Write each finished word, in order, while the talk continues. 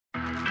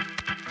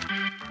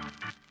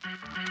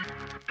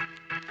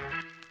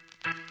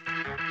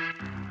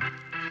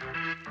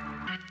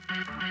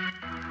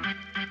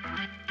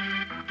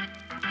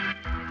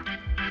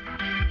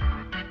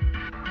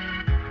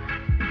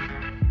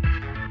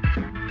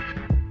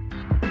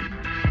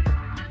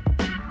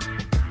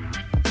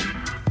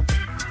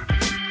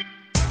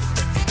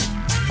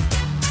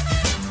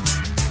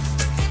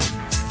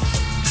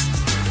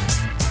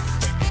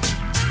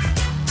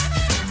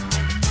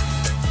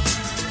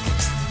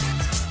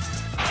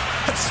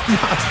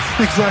not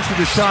exactly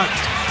the shot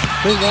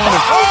they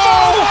wanted.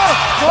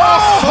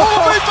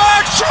 Hold me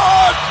back,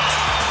 Sean!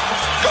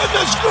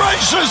 Goodness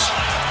gracious!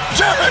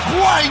 Derek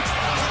White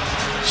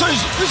says,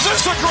 is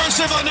this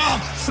aggressive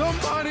enough?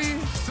 Somebody.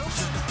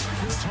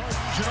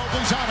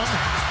 Ginobili's on him.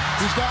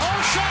 He's got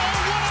O'Shea.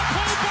 What a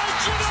play by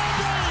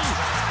Ginobili!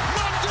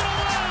 Knocked it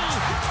away.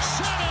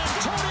 San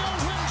Antonio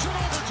wins in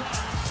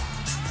overtime.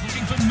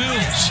 Looking for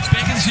Mills.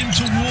 Beckons him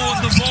toward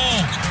the ball.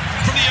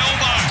 From the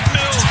elbow.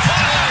 Mills.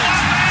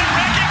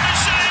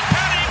 Recognition.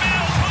 Patty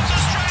Mills puts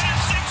us straight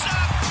at 6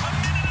 up.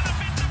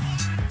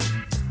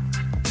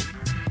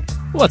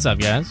 What's up,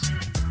 guys?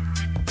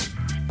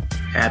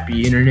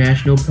 Happy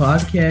International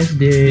Podcast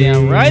Day.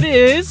 Damn right it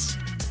is.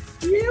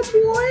 Yeah,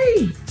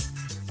 boy.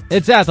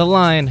 It's At the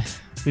Line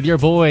with your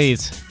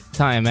boys,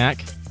 Ty and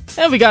Mac.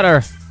 And we got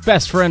our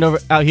best friend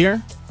out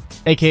here,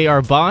 a.k.a.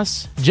 our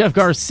boss, Jeff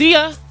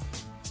Garcia,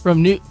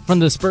 from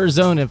the Spurs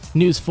Zone of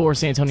News 4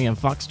 San Antonio and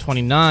Fox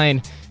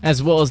 29,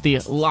 as well as the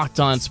Locked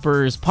On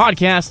Spurs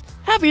podcast.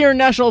 Happy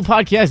International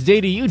Podcast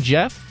Day to you,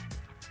 Jeff.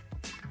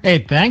 Hey,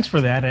 thanks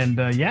for that.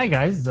 And yeah,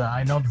 guys,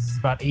 I know this is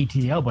about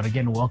ATL, but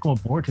again, welcome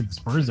aboard to the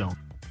Spurs Zone.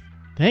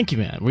 Thank you,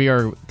 man. We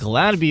are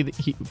glad to be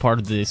part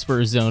of the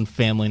Spurs Zone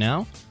family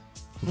now.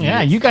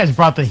 Yeah, you guys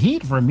brought the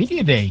heat for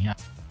Media Day.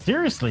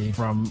 Seriously,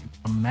 from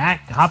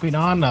Mac hopping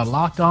on,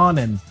 Locked On,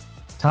 and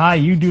Ty,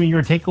 you doing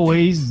your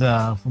takeaways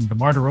from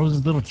DeMar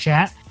DeRozan's little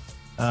chat.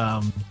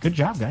 Good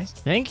job, guys.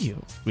 Thank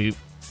you. We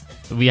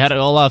had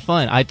a lot of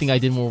fun. I think I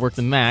did more work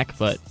than Mac,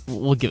 but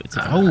we'll give it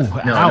to him.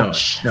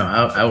 Ouch. No,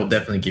 I will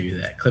definitely give you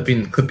that.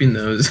 Clipping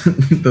those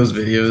those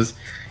videos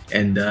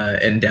and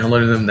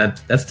downloading them,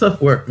 that's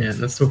tough work,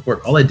 man. That's tough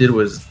work. All I did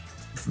was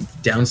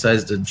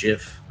downsize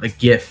a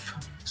GIF.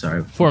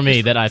 Sorry. For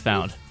me, that I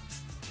found.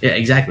 Yeah,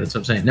 exactly. That's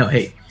what I'm saying. No,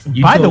 hey.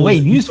 By the way,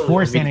 News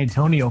 4 San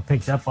Antonio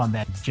picked up on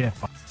that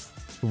GIF.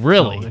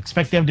 Really? So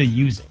expect them to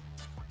use it.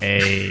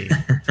 Hey.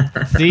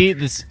 See,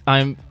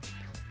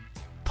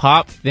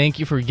 Pop, thank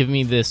you for giving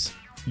me this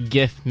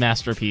GIF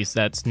masterpiece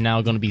that's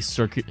now going to be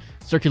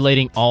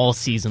circulating all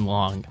season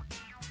long.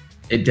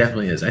 It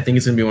definitely is. I think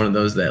it's going to be one of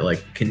those that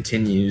like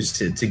continues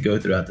to go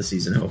throughout the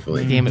season,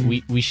 hopefully. Damn it,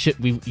 we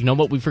you know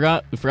what we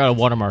forgot? We forgot to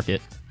watermark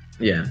it.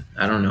 Yeah,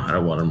 I don't know how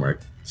to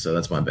watermark, so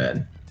that's my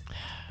bad.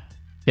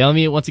 Failing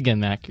me once again,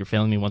 Mac. You're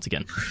failing me once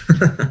again.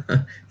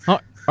 All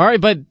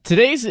right, but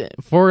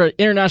for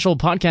International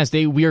Podcast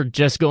Day, we are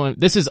just going,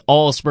 this is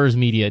all Spurs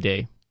Media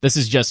Day. This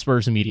is just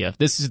Spurs Media.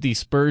 This is the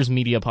Spurs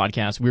Media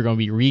Podcast. We're going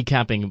to be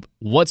recapping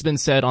what's been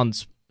said on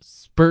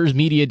Spurs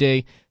Media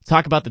Day,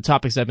 talk about the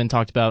topics that have been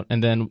talked about,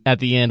 and then at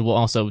the end, we'll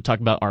also talk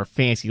about our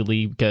fantasy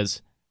league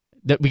because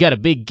we got a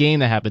big game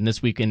that happened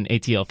this week in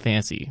ATL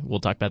Fantasy. We'll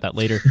talk about that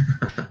later.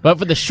 But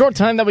for the short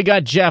time that we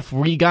got, Jeff,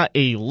 we got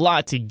a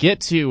lot to get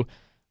to.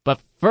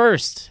 But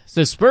first,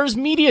 so Spurs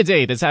Media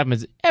Day. This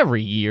happens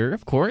every year,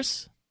 of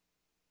course.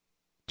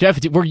 Jeff,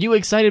 were you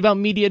excited about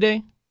Media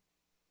Day?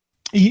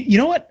 You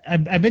know what?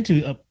 I've been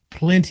to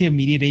plenty of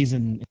Media Days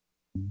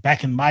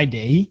back in my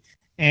day,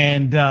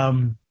 and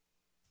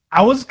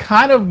I was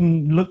kind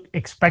of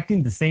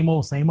expecting the same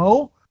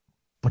old.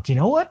 But you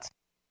know what?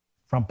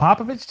 From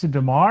Popovich to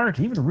DeMar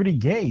to even Rudy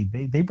Gay,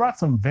 they brought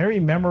some very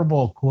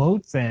memorable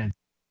quotes and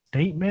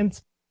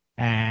statements,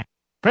 and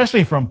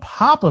especially from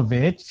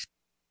Popovich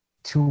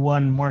to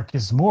one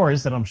Marcus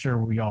Morris that I'm sure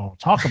we all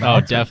talk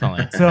about. Oh,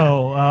 definitely.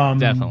 So,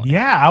 definitely.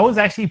 Yeah, I was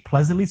actually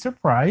pleasantly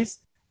surprised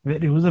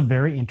that it was a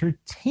very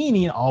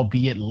entertaining,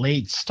 albeit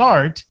late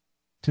start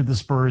to the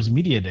Spurs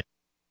Media Day.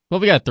 Well,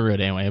 we got through it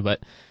anyway,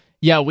 but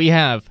yeah, we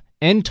have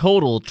in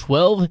total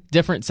 12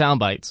 different sound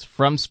bites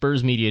from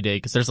Spurs Media Day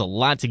because there's a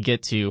lot to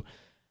get to.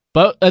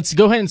 But let's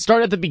go ahead and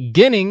start at the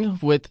beginning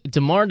with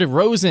DeMar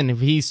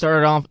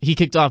DeRozan. He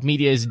kicked off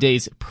Media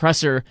Day's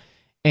presser,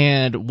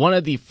 and one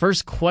of the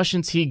first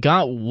questions he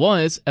got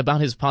was about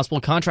his possible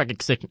contract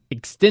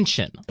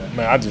extension.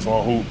 Man, I just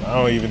want hoop.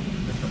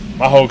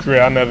 My whole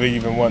career, I never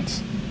even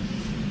once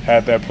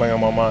had that play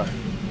on my mind.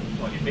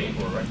 You want to get paid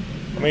for it, right?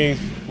 I mean,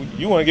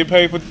 you want to get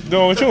paid for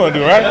doing what you want to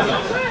do, right?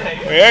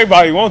 I mean,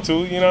 everybody want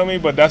to, you know what I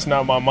mean? But that's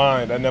not my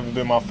mind. That never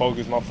been my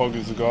focus. My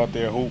focus is to go out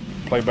there, hoop,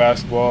 play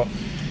basketball,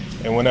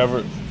 and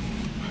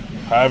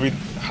how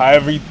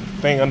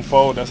everything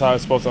unfolds, that's how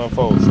it's supposed to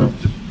unfold.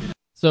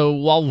 So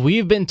while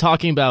we've been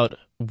talking about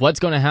what's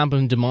going to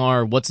happen to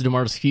DeMar, what's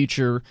DeMar's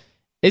future,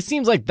 it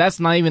seems like that's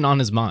not even on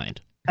his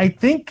mind. I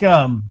think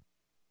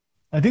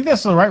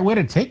that's the right way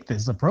to take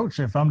this approach.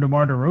 If I'm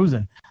DeMar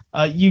DeRozan,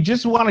 you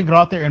just want to go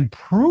out there and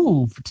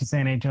prove to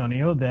San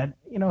Antonio that,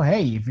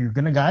 hey, if you're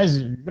going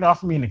to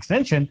offer me an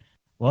extension,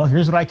 well,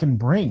 here's what I can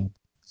bring.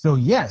 So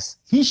yes,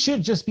 he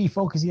should just be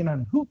focusing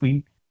on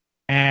hooping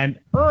and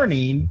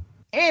earning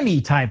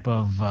any type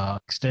of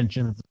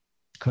extension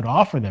that could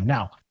offer them.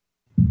 Now,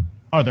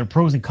 are there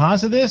pros and cons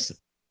to this?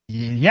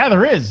 Yeah,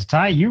 there is.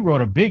 Ty, you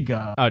wrote a big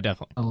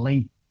definitely a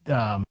link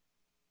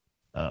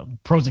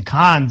pros and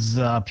cons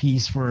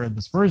piece for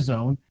the Spurs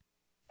Zone.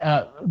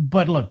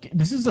 But look,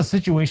 this is a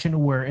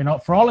situation where,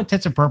 for all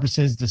intents and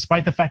purposes,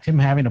 despite the fact of him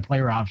having a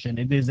player option,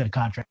 it is a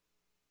contract.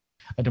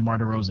 DeMar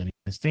DeRozan. He's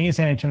gonna stay in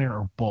San Antonio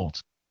or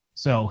bolt.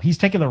 So he's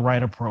taking the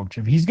right approach.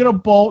 If he's going to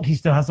bolt, he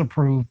still has to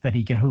prove that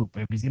he can hoop.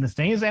 If he's going to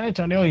stay in San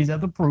Antonio, he's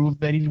has to prove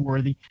that he's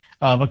worthy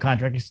of a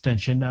contract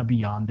extension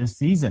beyond this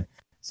season.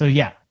 So,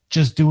 yeah,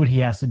 just do what he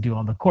has to do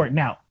on the court.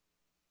 Now,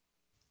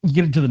 you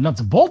get into the nuts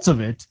and bolts of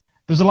it,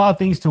 there's a lot of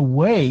things to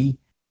weigh,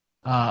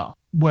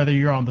 whether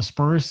you're on the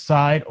Spurs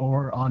side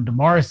or on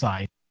DeMar's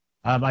side.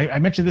 I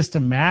mentioned this to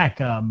Mac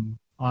on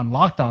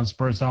Locked On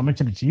Spurs, so I'll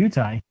mention it to you,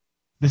 Ty.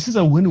 This is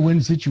a win-win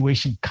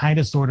situation, kind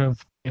of, sort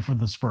of, for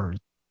the Spurs.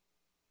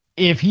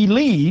 If he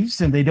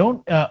leaves and they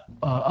don't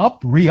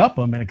re-up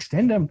him and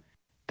extend him,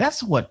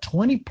 that's what,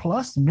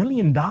 $20+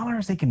 million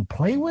they can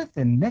play with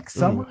in next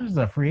summer's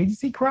free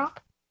agency crop.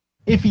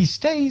 If he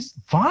stays,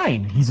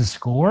 fine. He's a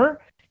scorer.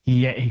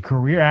 He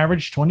career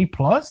averaged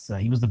 20+.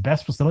 He was the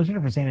best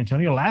facilitator for San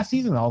Antonio last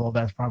season, although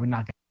that's probably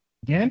not going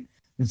to happen again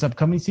this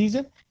upcoming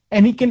season.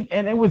 And he can,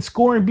 and with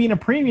scoring being a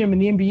premium in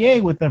the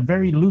NBA with a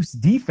very loose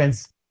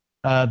defense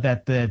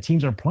that the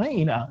teams are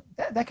playing,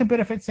 that could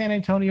benefit San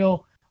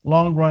Antonio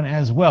long run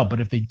as well.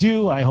 But if they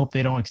do, I hope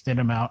they don't extend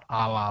him out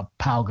a la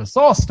Pau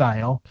Gasol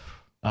style.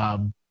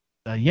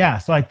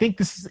 So I think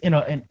this is in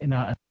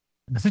a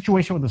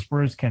situation where the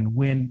Spurs can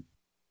win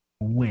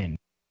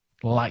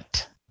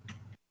light.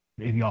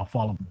 If y'all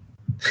follow me.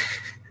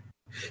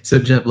 So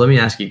Jeff, let me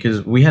ask you,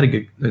 because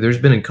there's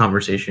been a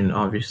conversation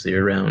obviously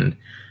around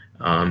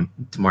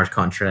DeMar's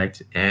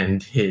contract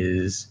and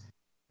his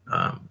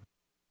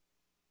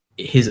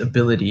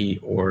ability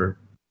or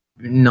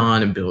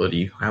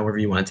non-ability, however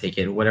you want to take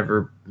it,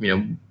 whatever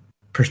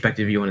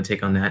perspective you want to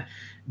take on that,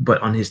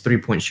 but on his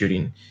 3-point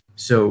shooting.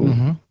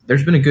 So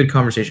there's been a good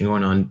conversation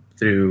going on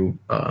through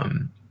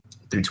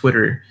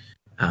Twitter.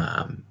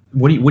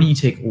 What do you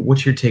take?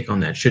 What's your take on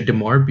that? Should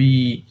DeMar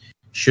be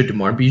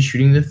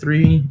shooting the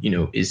three?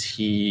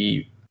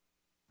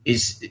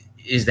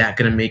 Is that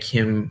going to make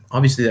him,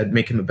 obviously that'd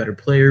make him a better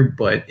player,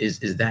 but is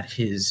that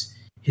his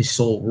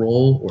sole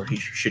role, or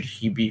should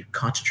he be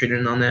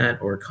concentrating on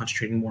that or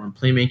concentrating more on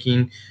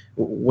playmaking?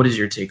 What is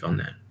your take on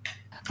that?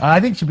 I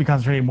think he should be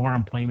concentrating more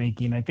on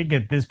playmaking. I think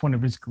at this point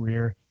of his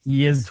career,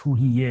 he is who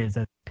he is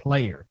as a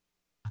player.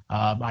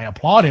 I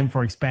applaud him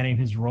for expanding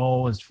his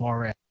role as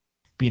far as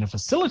being a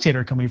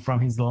facilitator coming from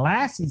his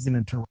last season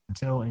in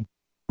Toronto and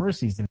first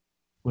season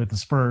with the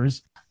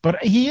Spurs.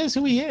 But he is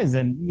who he is.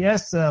 And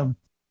yes,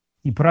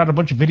 he put out a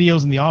bunch of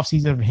videos in the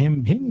offseason of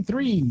him hitting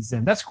threes,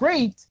 and that's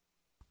great.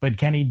 But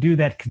can he do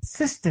that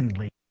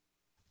consistently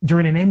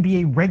during an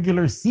NBA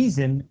regular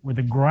season where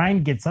the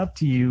grind gets up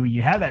to you?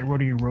 You have that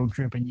road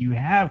trip, and you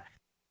have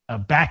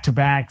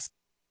back-to-backs.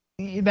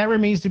 That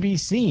remains to be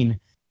seen.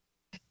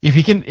 If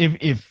he can,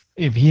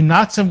 if he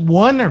knocks him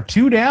one or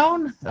two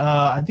down,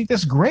 I think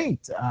that's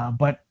great.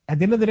 But at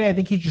the end of the day, I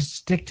think he should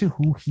stick to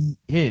who he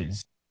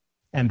is,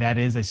 and that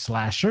is a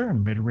slasher, a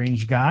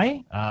mid-range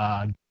guy.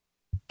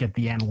 Get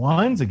the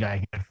N1s, a guy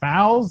who can get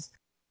fouls,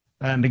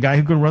 and a guy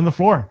who can run the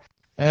floor.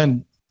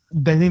 And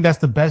I think that's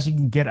the best you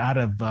can get out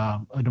of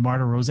DeMar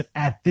DeRozan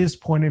at this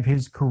point of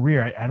his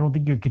career. I don't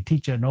think you could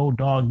teach an old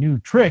dog new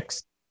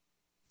tricks.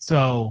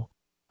 So,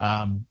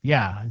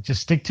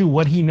 just stick to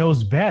what he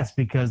knows best,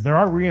 because there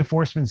are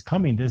reinforcements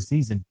coming this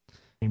season.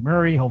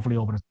 Murray hopefully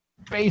open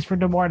space for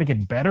DeMar to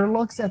get better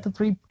looks at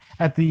the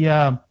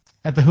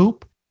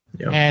hoop.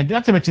 Yep. And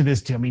not to mention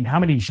this too. I mean, how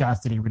many shots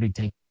did he really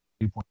take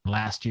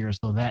last year?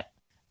 So that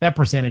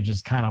percentage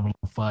is kind of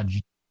a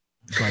fudge.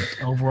 But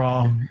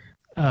overall,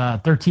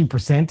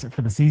 13%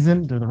 for the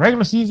season, the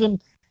regular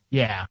season.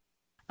 Yeah.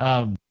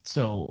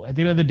 So at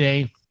the end of the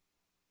day,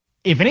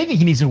 if anything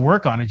he needs to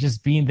work on is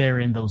just being there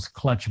in those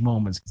clutch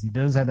moments, because he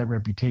does have that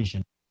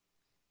reputation.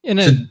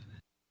 And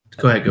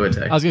go ahead,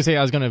 Tag. I was going to say,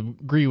 I was going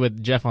to agree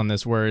with Jeff on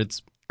this, where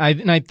I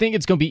think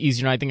it's going to be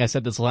easier. And I think I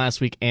said this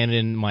last week and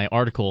in my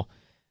article,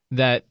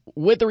 that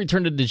with the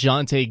return to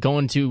DeJounte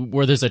going to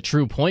where there's a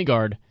true point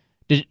guard,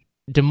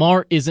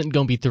 DeMar isn't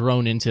going to be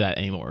thrown into that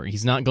anymore.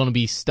 He's not going to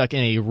be stuck in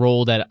a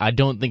role that I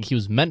don't think he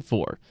was meant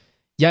for.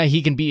 Yeah,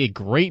 he can be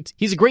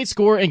he's a great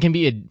scorer and can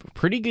be a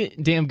pretty good,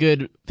 damn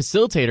good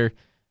facilitator,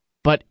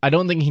 but I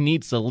don't think he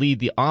needs to lead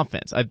the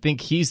offense. I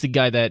think he's the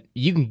guy that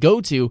you can go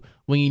to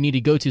when you need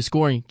to go to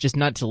scoring, just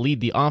not to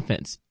lead the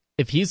offense.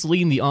 If he's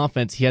leading the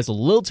offense, he has a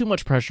little too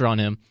much pressure on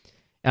him,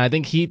 and I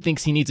think he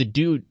thinks he needs to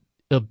do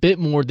a bit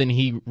more than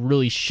he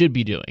really should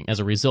be doing as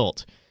a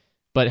result.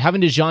 But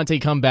having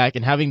DeJounte come back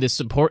and having this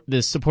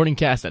supporting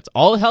cast that's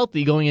all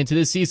healthy going into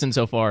this season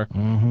so far,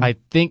 I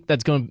think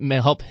that's going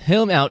to help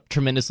him out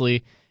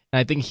tremendously. And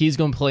I think he's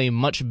going to play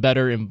much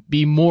better and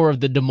be more of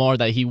the DeMar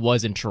that he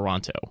was in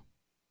Toronto.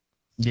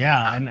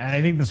 Yeah, and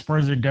I think the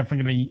Spurs are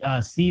definitely going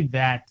to see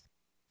that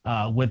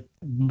with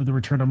the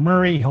return of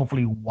Murray.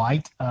 Hopefully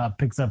White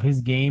picks up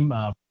his game.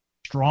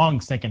 Strong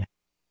second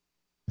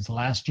half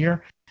last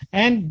year.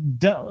 And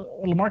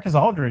LaMarcus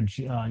Aldridge,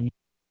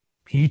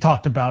 he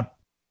talked about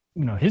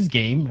his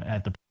game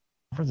at the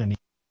conference, and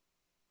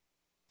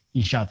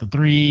he shot the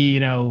three,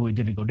 it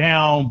didn't go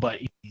down, but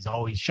he's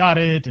always shot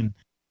it. And,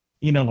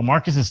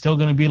 LaMarcus is still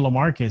going to be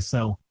LaMarcus.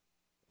 So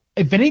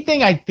if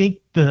anything, I think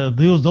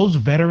those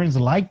veterans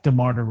like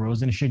DeMar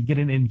DeRozan should get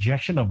an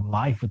injection of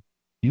life with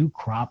a new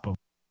crop of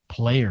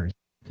players.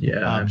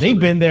 Yeah, they've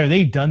been there,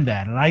 they've done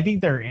that, and I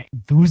think their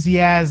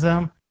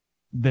enthusiasm,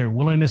 their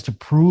willingness to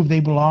prove they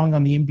belong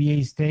on the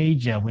NBA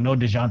stage. We know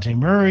DeJounte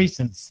Murray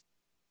since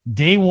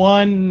day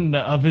one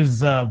of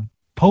his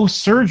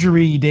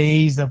post-surgery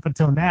days up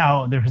until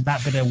now. There has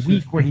not been a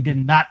week where he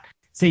did not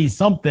say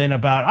something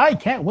about, I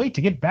can't wait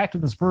to get back to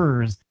the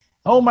Spurs.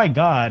 Oh my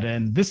God,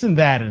 and this and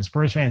that, and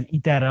Spurs fans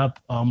eat that up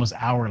almost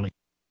hourly.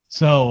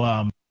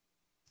 So,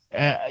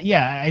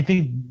 I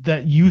think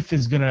that youth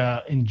is going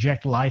to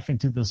inject life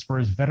into the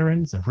Spurs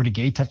veterans. Rudy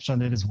Gay touched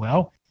on it as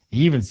well.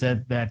 He even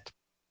said that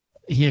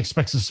he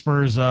expects the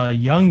Spurs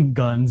young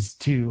guns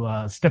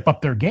to step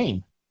up their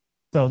game.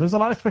 So there's a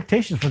lot of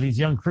expectations for these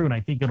young crew, and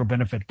I think it'll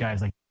benefit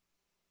guys like.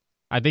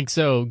 I think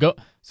so.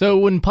 So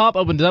when Pop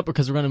opened it up,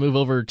 because we're going to move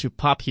over to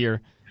Pop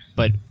here,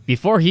 but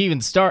before he even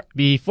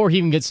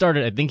gets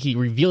started, I think he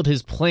revealed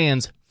his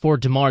plans for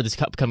DeMar this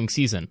upcoming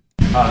season.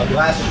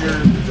 Last year,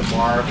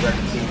 DeMar record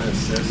team in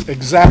assists.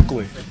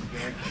 Exactly.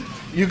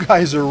 You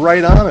guys are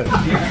right on it.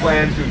 Do you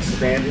plan to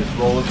expand his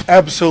role?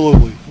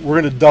 Absolutely.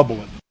 We're going to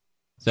double it.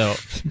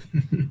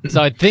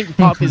 So I think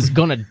Pop is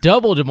going to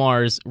double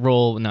DeMar's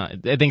role. No, I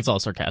think it's all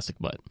sarcastic,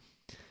 but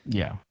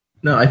yeah.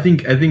 No, I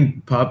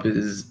think Pop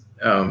is.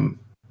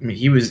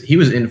 He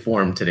was in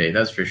form today.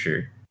 That's for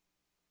sure.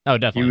 Oh,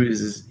 definitely.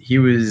 He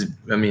was.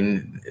 I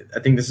mean,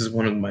 I think this is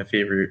one of my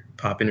favorite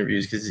Pop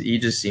interviews because he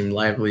just seemed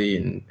lively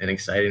and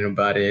excited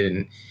about it.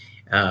 And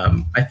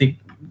I think,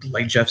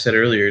 like Jeff said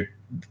earlier,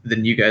 the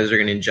new guys are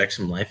going to inject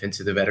some life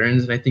into the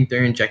veterans, and I think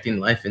they're injecting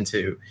life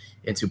into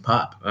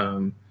Pop.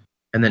 And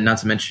then, not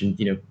to mention,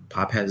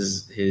 Pop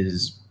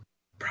has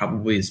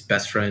probably his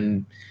best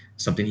friend,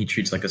 somebody he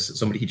treats like a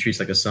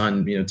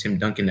son. Tim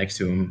Duncan next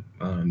to him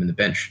in the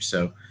bench.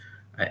 So,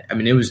 I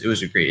mean, it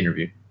was a great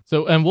interview.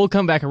 So, and we'll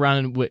come back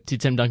around to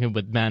Tim Duncan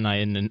with Mac and I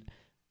in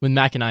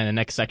the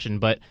next section.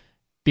 But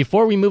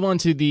before we move on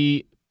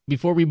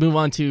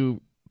to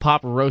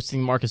Pop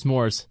roasting Marcus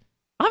Morris,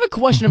 I have a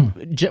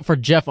question for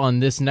Jeff on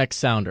this next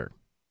sounder.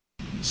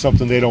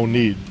 Something they don't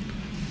need.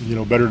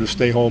 Better to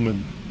stay home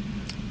and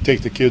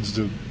take the kids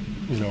to,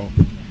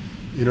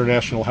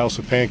 International House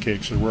of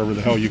Pancakes or wherever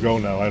the hell you go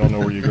now. I don't know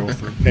where you go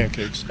for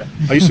pancakes.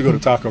 I used to go to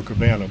Taco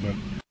Cabana, but.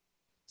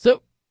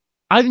 So,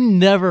 I've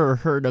never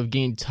heard of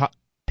getting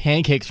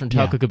pancakes from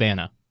Taco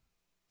Cabana.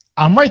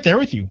 I'm right there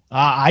with you.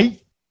 I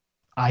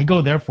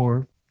go there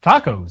for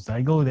tacos.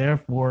 I go there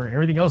for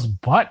everything else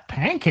but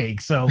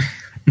pancakes. So,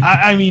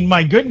 I mean,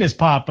 my goodness,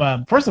 Pop.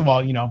 First of all,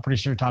 I'm pretty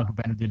sure Taco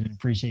Cabana didn't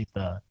appreciate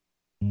the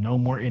no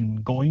more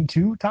in going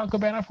to Taco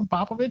Cabana from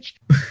Popovich.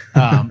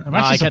 I'm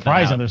actually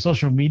surprised on their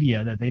social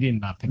media that they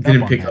didn't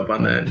pick up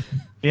on that.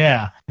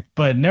 Yeah,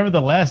 but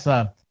nevertheless,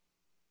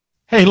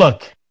 hey,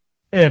 look.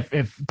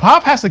 If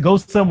Pop has to go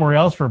somewhere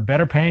else for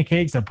better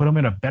pancakes and put him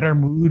in a better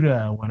mood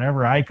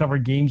whenever I cover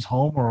games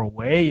home or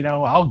away,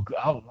 I'll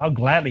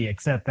gladly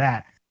accept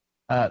that.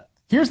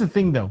 Here's the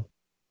thing, though.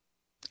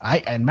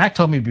 And Mac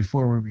told me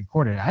before we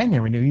recorded, I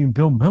never knew even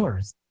Bill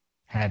Miller's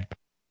had.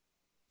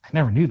 I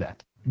never knew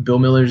that. Bill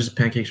Miller's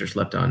pancakes are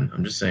slept on.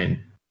 I'm just saying,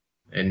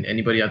 and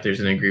anybody out there is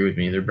gonna agree with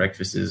me. Their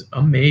breakfast is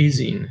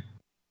amazing.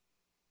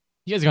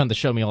 You guys are going to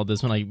show me all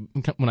this when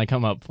I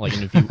come up like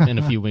in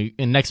a few weeks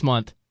in next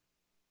month.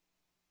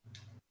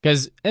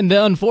 Because, and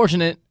the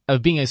unfortunate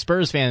of being a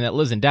Spurs fan that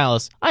lives in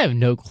Dallas, I have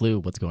no clue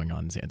what's going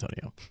on in San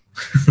Antonio.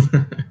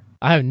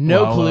 I have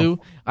no clue.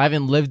 I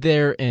haven't lived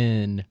there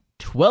in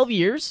 12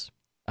 years.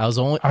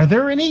 Are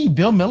there any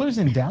Bill Millers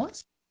in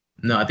Dallas?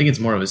 No, I think it's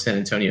more of a San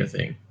Antonio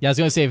thing. Yeah, I was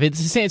going to say, if it's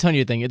a San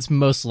Antonio thing, it's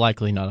most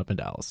likely not up in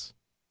Dallas.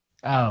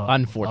 Oh.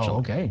 Unfortunately. Oh,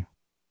 okay.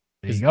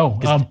 There you go.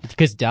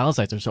 Because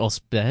Dallasites are all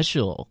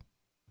special.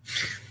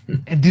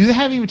 And do they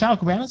have even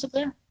Taco Cabanas up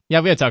there?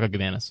 Yeah, we had Taco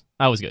Cabanas.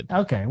 That was good.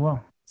 Okay,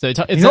 well. So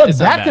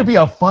that could be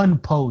a fun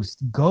post.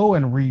 Go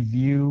and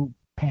review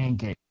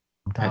pancakes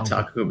at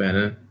Taco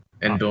Cabana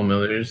and Bill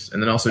Miller's,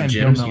 and then also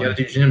gyms. You got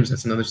to do gyms.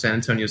 That's another San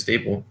Antonio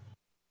staple.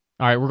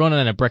 All right, we're going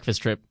on a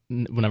breakfast trip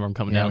whenever I'm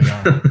coming down.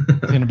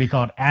 It's going to be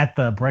called At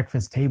the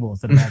Breakfast Table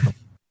instead of at the.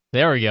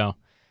 There we go.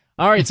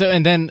 All right, so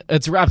and then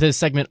let's wrap this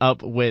segment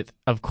up with,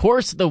 of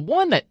course, the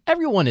one that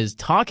everyone is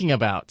talking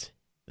about.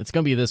 It's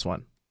going to be this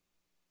one.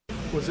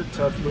 Was it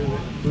tough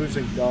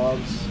losing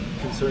Dobbs,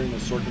 considering the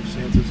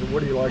circumstances, and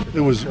what do you like?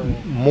 It was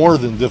more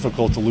than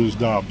difficult to lose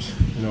Dobbs,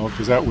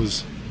 because that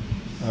was,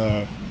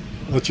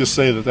 let's just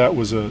say that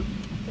was an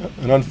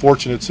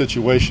unfortunate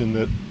situation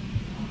that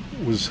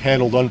was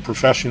handled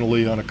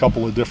unprofessionally on a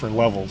couple of different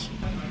levels.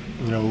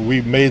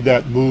 We made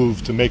that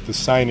move to make the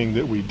signing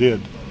that we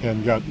did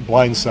and got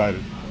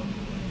blindsided.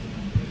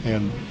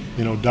 And,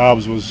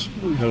 Dobbs was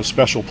a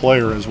special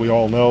player, as we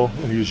all know,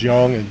 and he was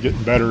young and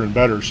getting better and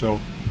better. So,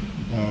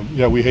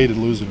 we hated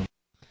losing him.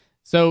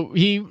 So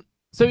he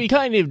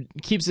kind of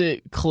keeps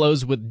it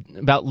close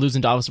about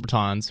losing Davis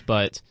Bertans,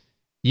 but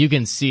you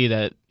can see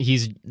that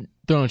he's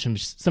throwing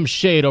some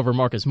shade over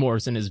Marcus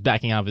Morris and is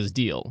backing out of his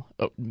deal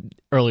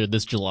earlier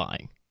this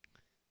July.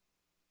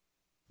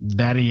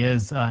 That he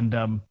is,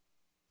 and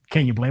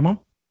Can you blame him?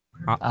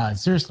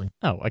 Seriously.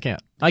 No, I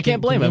can't. I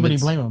can't blame him. Nobody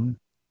blame him.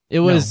 It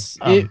was.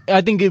 No.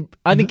 I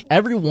think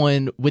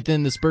everyone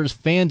within the Spurs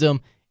fandom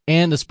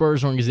and the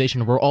Spurs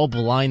organization were all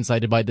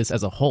blindsided by this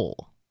as a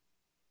whole.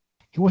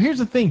 Well, here's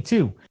the thing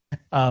too.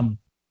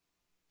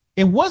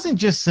 It wasn't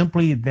just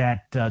simply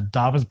that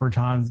Davis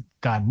Bertans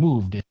got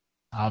moved.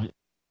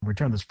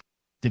 Return the Spurs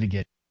didn't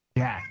get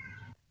jacked,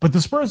 but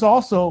the Spurs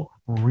also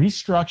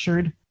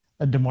restructured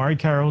DeMar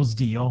Carroll's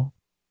deal.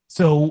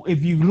 So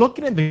if you look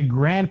at the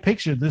grand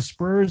picture, the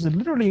Spurs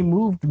literally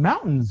moved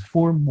mountains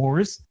for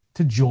Morris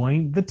to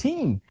join the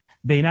team.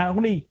 They not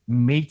only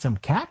made some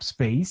cap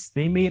space,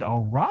 they made a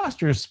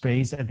roster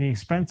space at the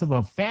expense of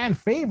a fan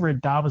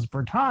favorite, Davis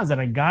Bertans, and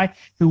a guy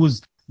who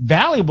was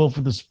valuable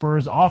for the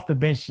Spurs off the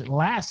bench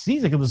last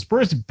season, because the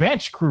Spurs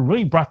bench crew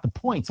really brought the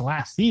points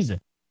last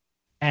season,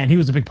 and he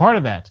was a big part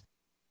of that.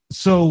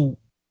 So,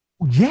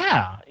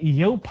 yeah,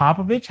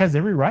 Popovich has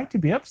every right to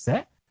be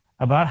upset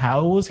about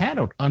how it was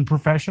handled.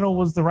 Unprofessional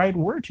was the right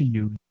word to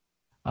use.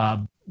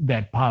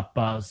 That Pop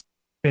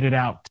spit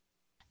out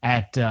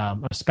at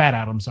spat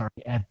out. I'm sorry,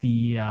 at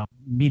the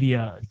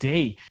media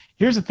day.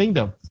 Here's the thing,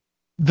 though.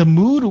 The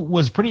mood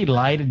was pretty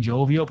light and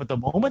jovial, but the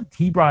moment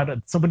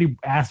somebody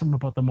asked him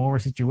about the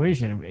Morris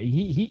situation,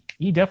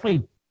 he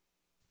definitely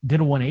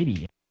did a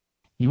 180.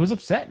 He was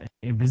upset,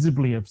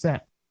 visibly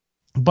upset.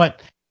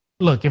 But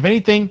look, if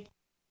anything,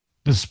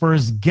 the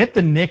Spurs get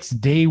the Knicks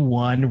day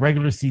one,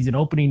 regular season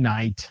opening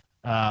night.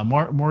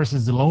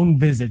 Morris's lone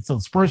visit, so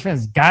Spurs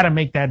fans got to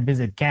make that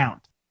visit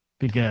count,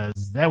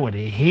 because that would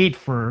hate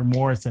for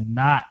Morris to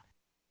not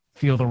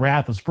feel the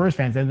wrath of Spurs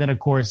fans. And then, of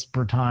course,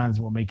 Bertans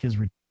will make his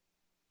return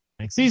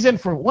next season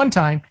for one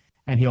time,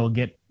 and he'll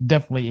get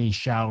definitely a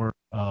shower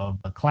of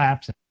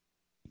claps.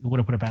 You would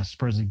have put it past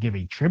Spurs to give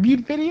a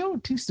tribute video.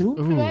 Too soon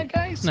for that,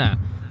 guys? Nah.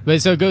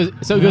 But so it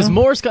goes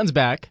Morris comes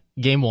back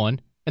game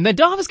one, and then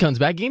Davis comes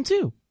back game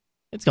two.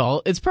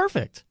 It's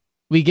perfect.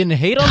 We get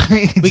hate on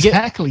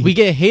exactly. We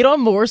get hate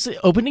on Morris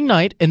opening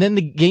night, and then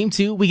the game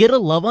two we get a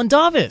love on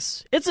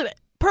Davis. It's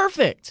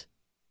perfect.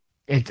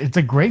 It's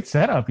a great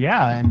setup,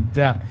 yeah. And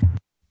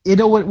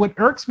what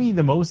irks me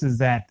the most is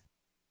that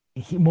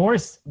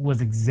Morris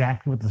was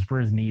exactly what the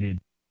Spurs needed.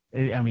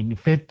 I mean, he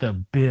fit the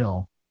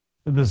bill.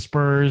 The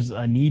Spurs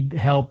need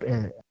help,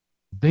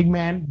 big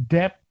man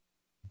depth.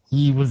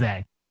 He was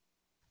that.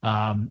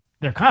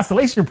 Their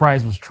consolation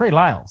prize was Trey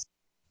Lyles.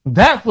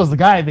 That was the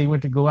guy they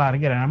went to go out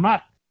and get. And I'm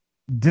not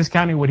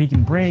discounting what he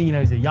can bring.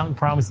 He's a young,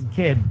 promising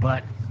kid,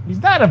 but he's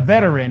not a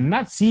veteran,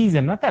 not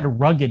seasoned, not that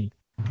rugged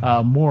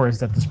Morris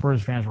that the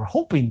Spurs fans were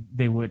hoping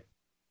they would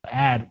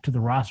add to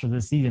the roster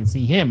this season.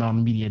 See him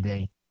on media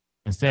day.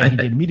 Instead, he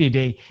did media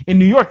day in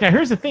New York. Now,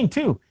 here's the thing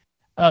too.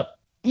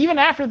 Even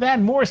after that,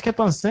 Morris kept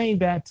on saying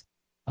that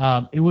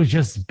it was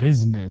just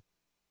business,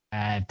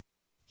 and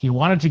he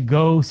wanted to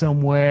go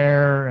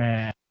somewhere,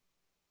 and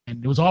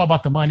it was all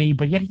about the money.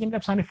 But yet he ended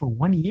up signing for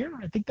 1 year.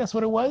 I think that's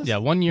what it was. Yeah,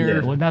 1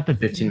 year. Well, not the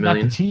 $15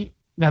 million.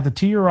 Not the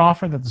 2-year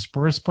offer that the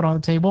Spurs put on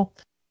the table.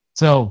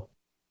 So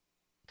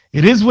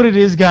it is what it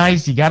is,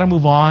 guys. You got to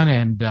move on,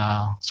 and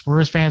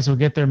Spurs fans will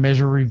get their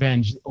measure of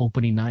revenge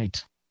opening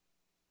night.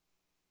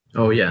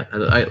 Oh yeah,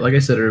 like I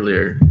said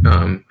earlier,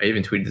 I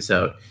even tweeted this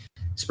out.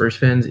 Spurs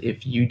fans,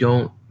 if you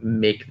don't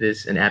make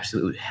this an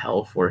absolute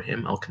hell for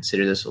him, I'll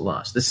consider this a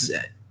loss. This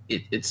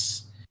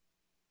is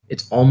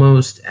it's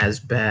almost as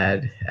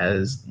bad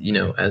as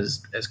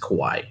as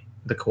Kawhi,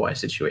 the Kawhi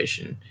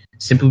situation,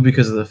 simply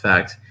because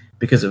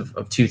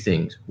of two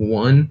things.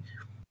 One,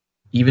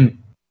 even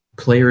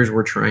players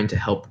were trying to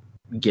help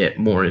get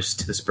Morris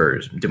to the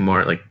Spurs.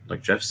 DeMar,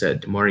 like Jeff said,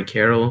 DeMar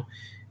Carroll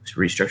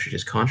restructured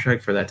his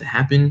contract for that to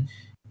happen.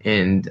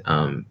 And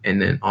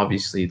then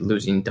obviously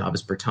losing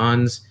Davis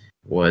Bertans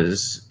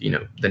was,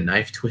 the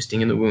knife twisting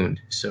in the wound.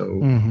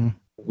 So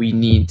we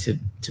need to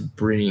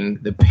bring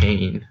the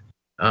pain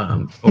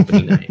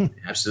opening night.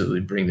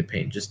 Absolutely bring the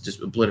pain.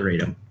 Just obliterate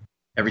them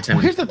every time.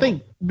 Well, here's the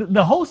thing: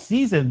 the whole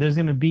season, there's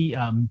going to be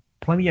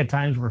plenty of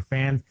times where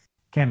fans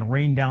can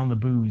rain down the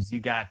booze.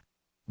 You got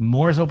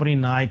Morris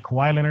opening night,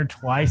 Kawhi Leonard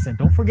twice, and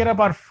don't forget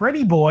about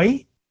Freddie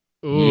Boy.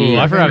 Ooh,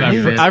 I forgot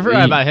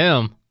about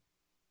him.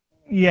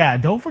 Yeah,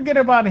 don't forget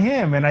about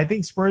him. And I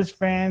think Spurs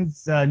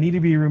fans need to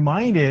be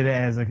reminded,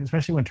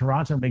 especially when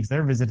Toronto makes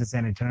their visit to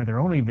San Antonio, their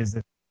only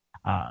visit.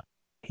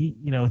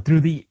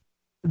 Through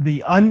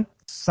the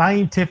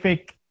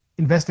unscientific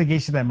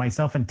investigation that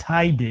myself and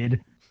Ty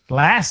did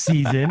last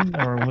season,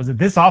 or was it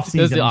this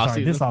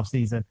offseason? This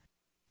offseason,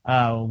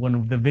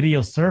 when the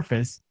video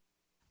surfaced.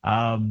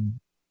 Ty,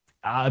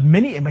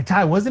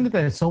 wasn't it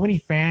that so many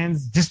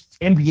fans, just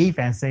NBA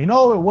fans, saying,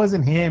 "No, it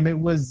wasn't him. It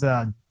was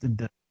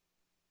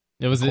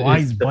It was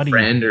Kawhi's buddy,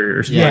 friend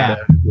or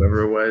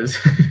whoever it was."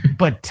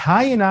 But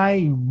Ty and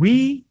I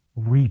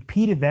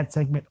repeated that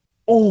segment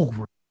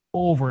over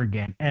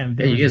again, and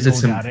you guys did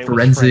some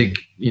forensic,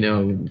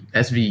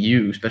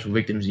 SVU, special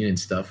victims unit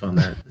stuff on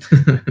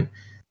that.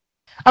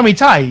 I mean,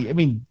 Ty,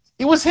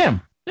 it was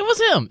him. It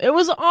was him. It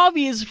was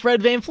obvious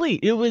Fred VanVleet.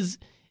 It was,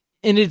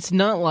 and it's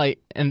not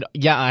like, and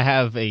yeah, I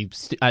have I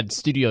had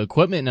studio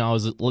equipment, and I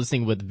was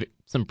listening with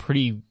some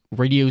pretty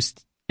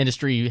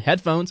industry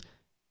headphones,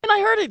 and I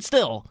heard it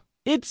still.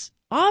 It's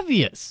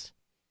obvious.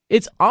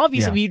 It's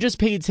obvious if you just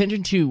pay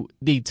attention to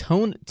the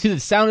tone, to the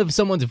sound of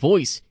someone's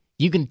voice,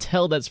 you can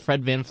tell that's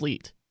Fred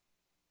VanVleet.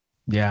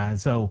 Yeah,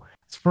 so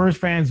Spurs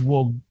fans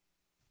will,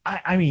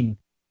 I mean,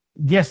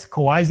 yes,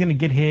 Kawhi's going to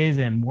get his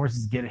and Morris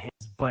is getting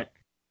his, but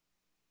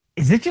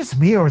is it just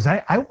me or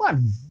I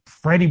want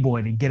Freddie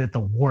Boy to get it the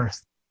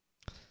worst?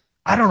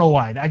 I don't know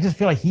why. I just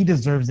feel like he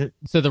deserves it.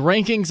 So the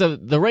rankings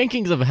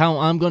of how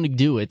I'm going to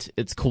do it,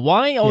 it's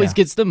Kawhi always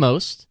gets the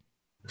most.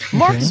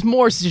 Marcus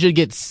Morris should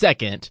get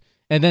second,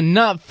 and then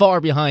not far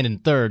behind in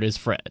third is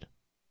Fred.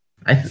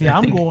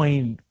 I'm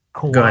going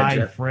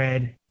Kawhi,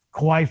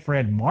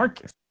 Fred,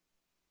 Marcus.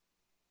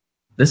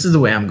 This is the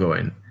way I'm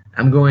going.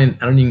 I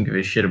don't even give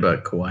a shit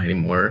about Kawhi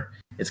anymore.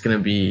 It's going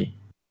to be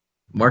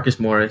Marcus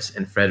Morris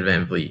and Fred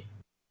VanVleet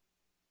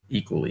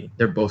equally.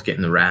 They're both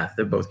getting the wrath.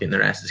 They're both getting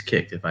their asses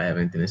kicked if I have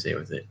anything to say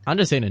with it. I'm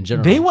just saying in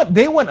general. They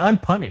went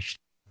unpunished.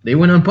 They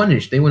went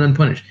unpunished.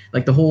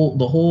 Like the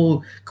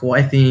whole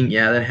Kawhi thing,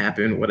 yeah, that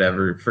happened,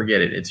 whatever.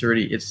 Forget it. It's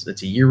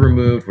a year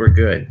removed. We're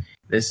good.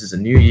 This is a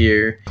new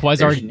year. Kawhi's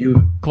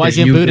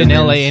getting booed in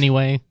LA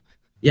anyway.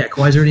 Yeah,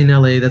 Kawhi's already in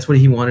LA. That's what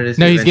he wanted.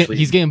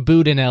 He's getting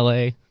booed in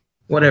LA.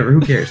 Whatever,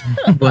 who cares?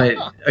 But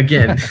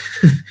again,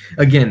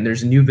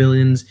 there's new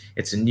villains.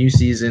 It's a new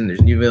season.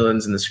 There's new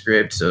villains in the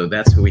script, so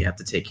that's who we have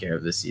to take care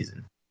of this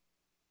season.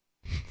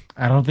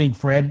 I don't think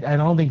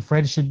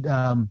Fred should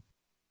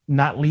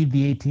not leave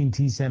the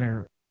AT&T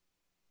Center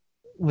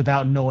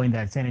without knowing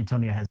that San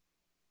Antonio has.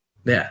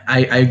 Yeah, I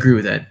agree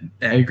with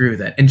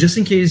that. And just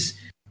in case,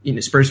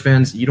 Spurs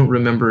fans, you don't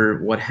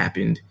remember what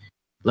happened,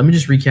 let me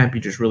just recap you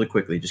just really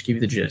quickly. Just give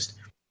you the gist.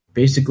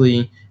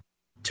 Basically,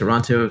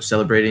 Toronto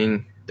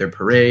celebrating their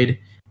parade,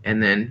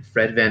 and then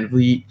Fred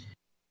VanVleet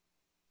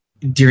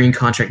during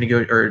contract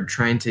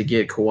trying to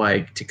get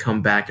Kawhi to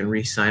come back and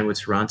re-sign with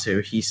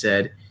Toronto, he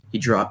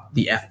dropped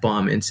the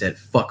F-bomb and said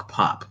 "fuck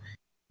Pop."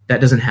 That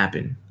doesn't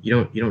happen.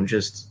 You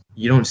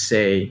don't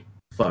say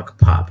 "fuck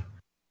Pop,"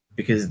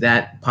 because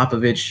that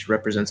Popovich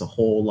represents a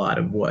whole lot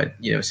of what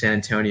San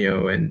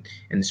Antonio and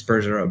the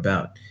Spurs are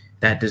about.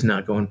 That does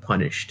not go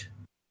unpunished.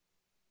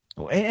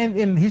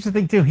 And here's the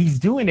thing too, he's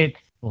doing it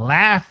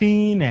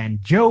laughing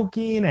and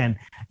joking, and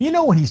you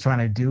know what he's trying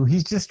to do.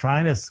 He's just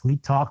trying to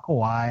sweet talk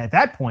Kawhi at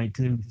that point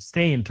to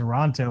stay in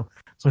Toronto.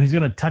 So he's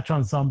going to touch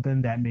on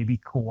something that maybe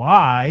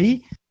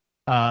Kawhi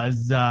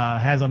has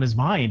on his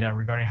mind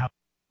regarding how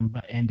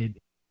it ended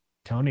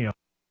Antonio.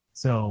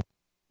 So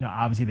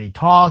obviously they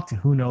talked.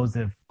 Who knows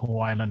if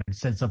Kawhi Leonard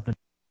said something to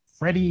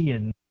Freddie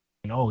and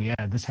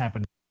this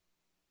happened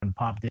when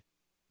Pop did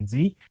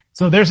Z.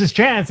 So there's his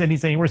chance, and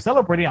he's saying we're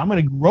celebrating. I'm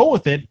going to roll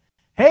with it.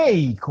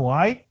 Hey,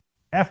 Kawhi.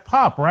 F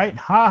Pop, right?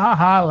 Ha ha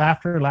ha!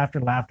 Laughter,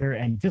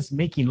 and just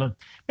making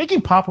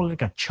Pop look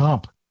like a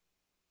chump.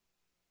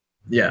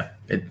 Yeah,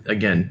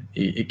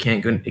 it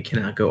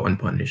cannot go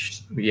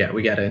unpunished. Yeah,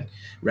 we gotta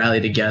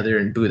rally together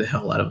and boo the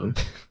hell out of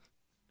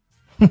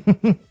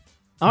him.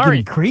 All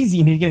right, crazy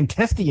in here, getting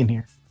testy in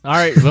here. All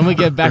right, when we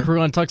get back, we're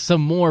going to talk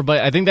some more.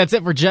 But I think that's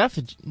it for Jeff.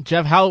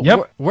 Jeff,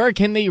 where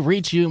can they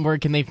reach you, and where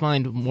can they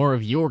find more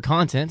of your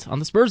content on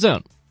the Spurs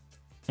Zone?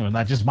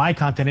 Not just my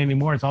content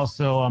anymore. It's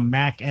also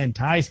Mac and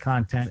Ty's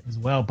content as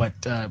well. But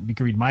you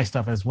can read my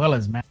stuff as well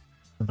as Mac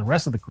and the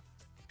rest of the crew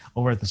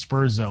over at the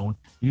Spurs Zone.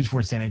 Use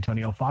for San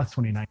Antonio,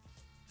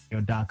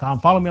 Fox29.com.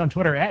 Follow me on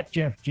Twitter at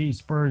Jeff G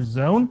Spurs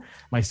Zone.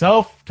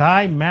 Myself,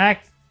 Ty,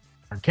 Mac,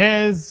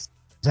 Marquez,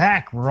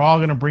 Zach. We're all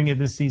going to bring it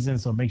this season.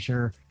 So make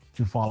sure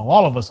to follow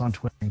all of us on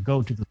Twitter and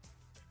go to the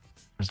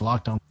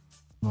Locked On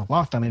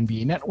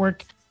NBA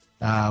Network,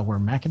 where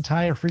Mac and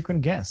Ty are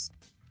frequent guests.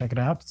 Check it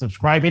out.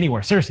 Subscribe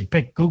anywhere. Seriously,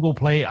 pick Google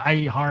Play,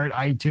 iHeart,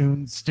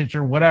 iTunes,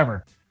 Stitcher,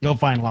 whatever. You'll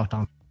find Locked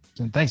On.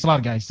 And thanks a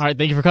lot, guys. All right,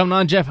 thank you for coming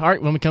on, Jeff. All right,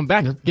 when we come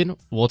back,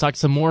 we'll talk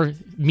some more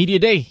Media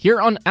Day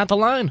here on At the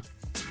Line.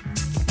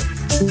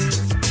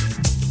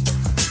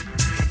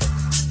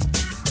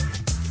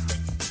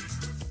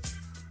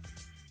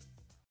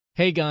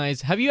 Hey,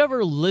 guys, have you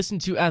ever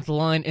listened to At the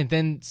Line and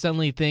then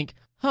suddenly think,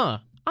 I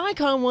kind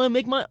of want to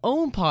make my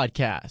own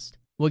podcast?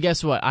 Well,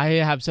 guess what? I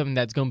have something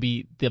that's going to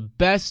be the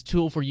best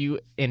tool for you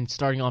in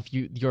starting off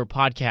your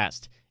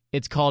podcast.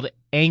 It's called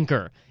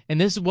Anchor, and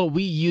this is what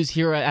we use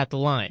here at The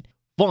Line.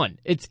 Fun.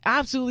 It's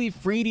absolutely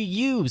free to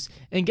use,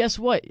 and guess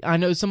what? I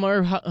know some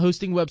other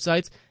hosting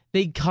websites,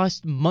 they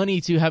cost money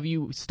to have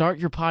you start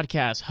your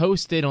podcast,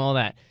 host it, and all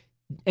that.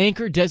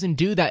 Anchor doesn't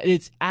do that.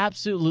 It's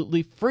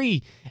absolutely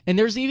free, and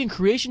there's even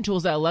creation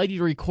tools that allow you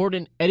to record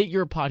and edit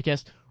your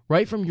podcast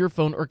right from your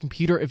phone or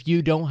computer if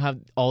you don't have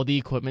all the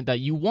equipment that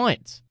you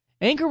want.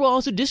 Anchor will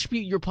also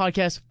distribute your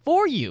podcast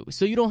for you,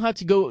 so you don't have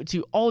to go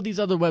to all these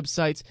other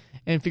websites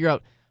and figure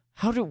out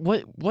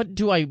what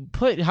do I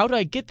put? How do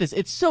I get this?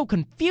 It's so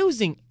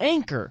confusing.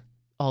 Anchor,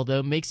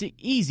 although, makes it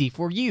easy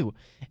for you,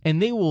 and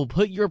they will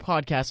put your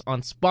podcast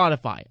on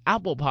Spotify,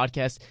 Apple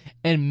Podcasts,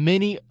 and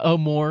many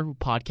more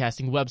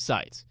podcasting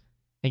websites.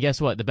 And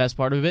guess what? The best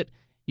part of it,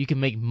 you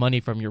can make money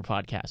from your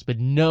podcast, but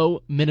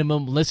no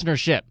minimum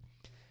listenership.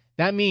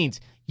 That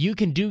means you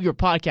can do your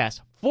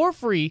podcast for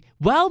free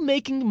while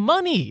making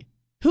money.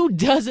 Who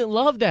doesn't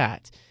love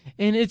that?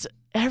 And it's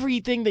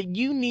everything that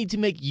you need to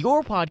make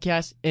your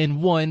podcast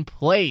in one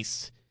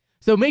place.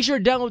 So make sure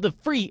to download the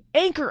free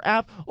Anchor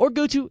app or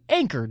go to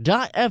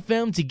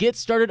anchor.fm to get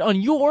started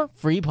on your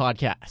free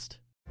podcast.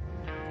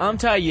 I'm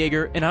Ty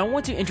Yeager, and I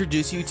want to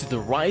introduce you to the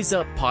Rise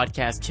Up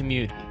podcast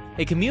community,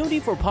 a community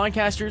for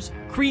podcasters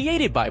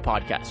created by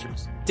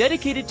podcasters,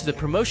 dedicated to the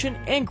promotion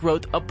and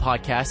growth of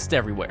podcasts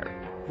everywhere.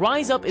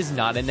 Rise Up is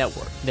not a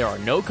network. There are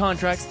no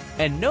contracts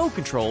and no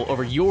control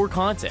over your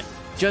content.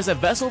 Just a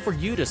vessel for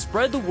you to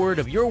spread the word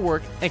of your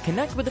work and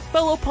connect with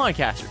fellow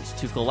podcasters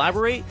to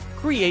collaborate,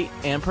 create,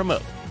 and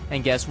promote.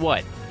 And guess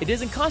what? It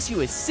doesn't cost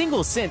you a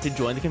single cent to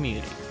join the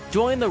community.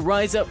 Join the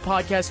Rise Up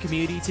podcast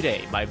community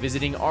today by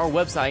visiting our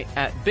website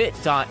at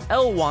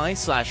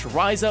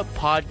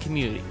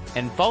bit.ly/riseuppodcommunity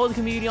and follow the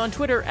community on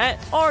Twitter at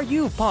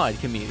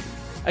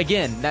RUPodCommunity.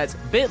 Again, that's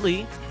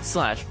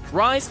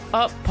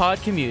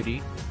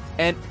bit.ly/riseuppodcommunity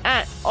and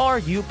at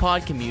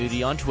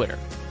RUPodCommunity on Twitter.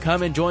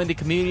 Come and join the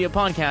community of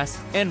podcasts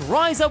and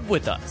rise up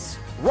with us.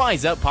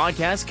 Rise Up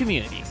Podcast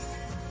Community.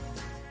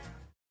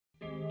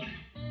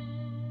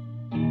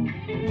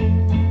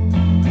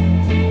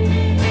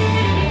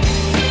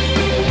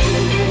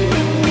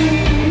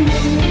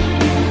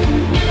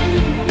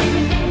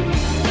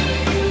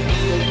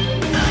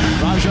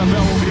 Rajon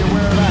Bell will be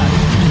aware of that.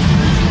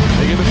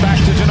 They give it back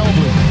to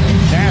Ginobili.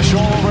 Nash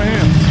all over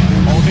him.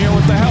 O'Neal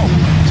with the help.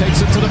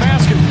 Takes it to the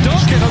basket.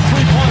 Duncan, a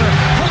three-pointer.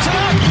 Puts it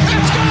up.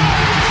 It's good!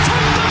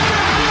 Tim Duncan!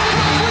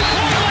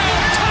 Three-point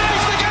layup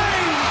ties the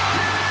game!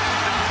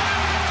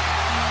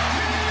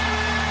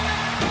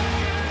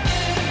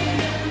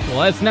 Well,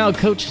 that's now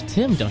Coach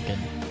Tim Duncan.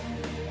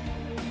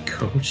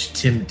 Coach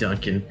Tim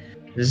Duncan.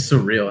 This is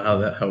surreal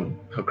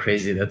how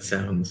crazy that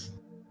sounds.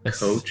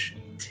 Coach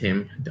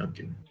Tim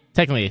Duncan.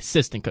 Technically,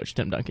 assistant coach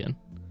Tim Duncan.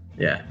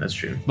 Yeah, that's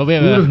true. But we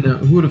have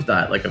who would have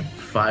thought, like a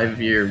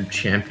 5-year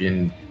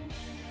champion,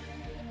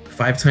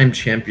 5-time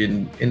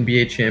champion,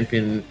 NBA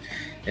champion,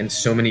 and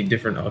so many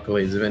different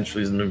accolades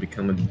eventually is going to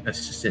become an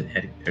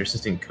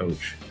assistant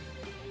coch.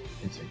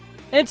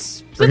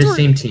 It's for his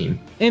same team.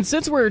 And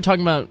since we're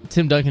talking about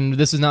Tim Duncan,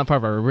 this is not part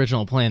of our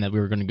original plan that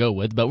we were going to go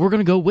with, but we're going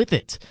to go with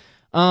it.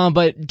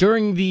 But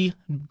during the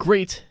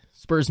great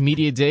Spurs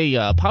Media Day,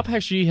 Pop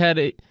actually had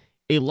a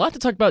lot to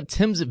talk about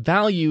Tim's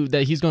value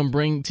that he's going to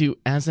bring to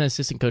as an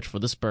assistant coach for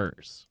the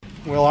Spurs.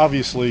 Well,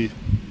 obviously,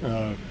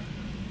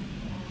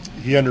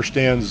 he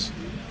understands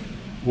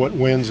what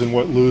wins and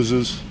what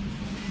loses.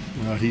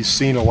 He's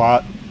seen a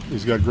lot.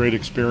 He's got great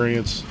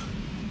experience.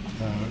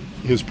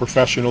 His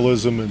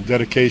professionalism and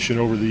dedication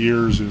over the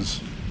years is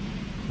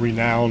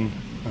renowned.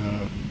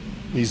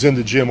 He's in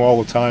the gym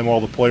all the time. All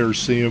the players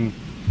see him.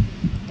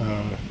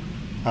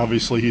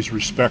 Obviously, he's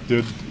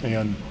respected,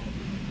 and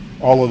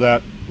all of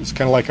that is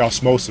kind of like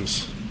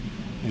osmosis.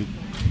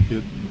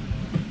 It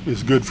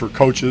is good for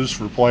coaches,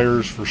 for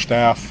players, for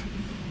staff,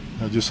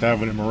 just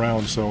having him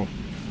around. So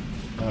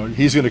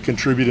he's going to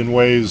contribute in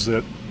ways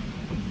that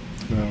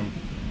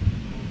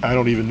I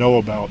don't even know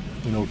about.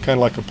 Kind of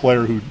like a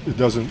player who it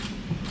doesn't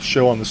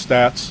show on the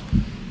stats,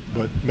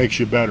 but makes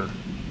you better.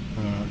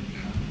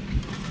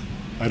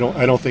 I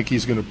don't think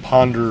he's going to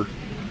ponder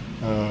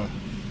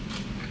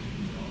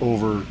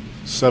over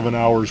 7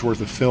 hours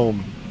worth of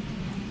film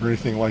or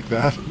anything like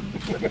that,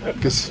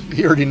 because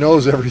he already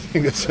knows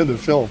everything that's in the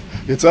film.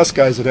 It's us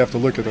guys that have to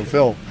look at the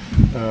film.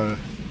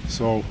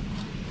 So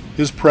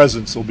his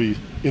presence will be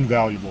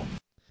invaluable.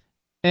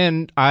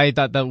 And I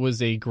thought that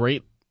was a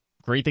great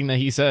thing that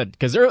he said,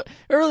 because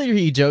earlier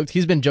he joked,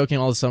 he's been joking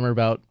all summer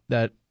about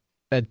that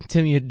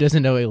Timmy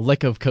doesn't know a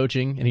lick of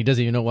coaching, and he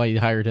doesn't even know why he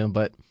hired him,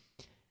 but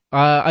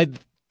I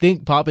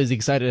think Pop is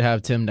excited to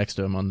have Tim next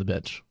to him on the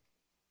bench.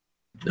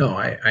 No,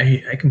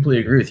 I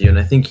completely agree with you, and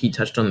I think he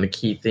touched on the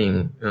key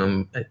thing.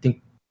 I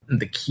think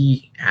the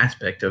key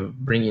aspect of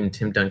bringing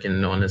Tim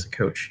Duncan on as a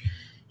coach,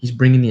 he's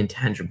bringing the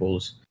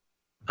intangibles.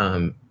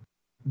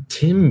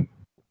 Tim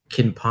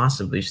can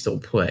possibly still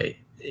play.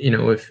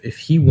 If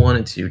he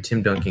wanted to,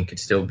 Tim Duncan could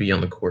still be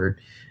on the court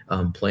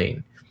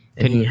playing.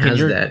 And he has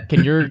that.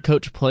 Can your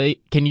coach play?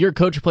 Can your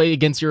coach play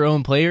against your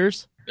own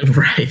players?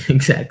 Right,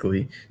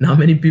 exactly. Not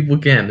many people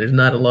can. There's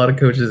not a lot of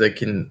coaches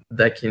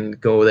that can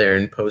go there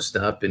and post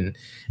up and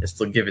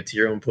still give it to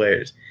your own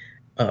players.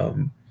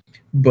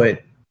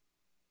 But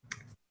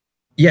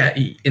yeah,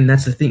 and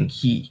that's the thing.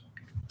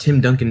 Tim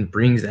Duncan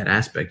brings that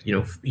aspect.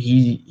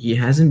 He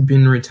hasn't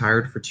been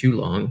retired for too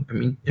long. I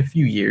mean, a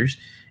few years,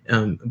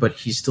 but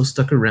he's still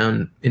stuck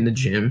around in the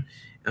gym.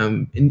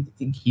 And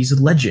he's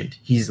a legend.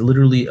 He's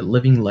literally a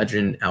living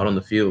legend out on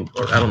the field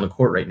or out on the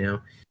court right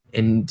now.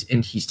 And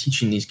he's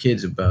teaching these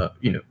kids about,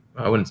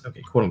 I wouldn't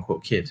quote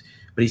unquote kids,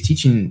 but he's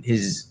teaching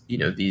his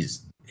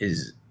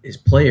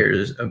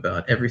players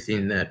about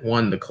everything that,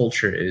 one, the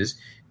culture is,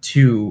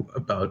 two,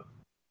 about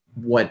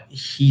what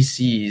he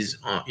sees,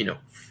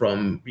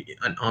 from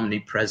an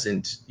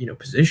omnipresent,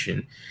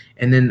 position,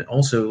 and then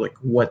also like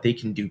what they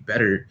can do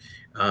better,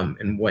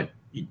 and what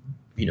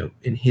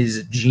in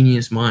his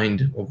genius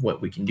mind of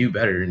what we can do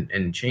better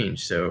and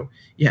change. So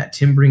yeah,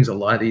 Tim brings a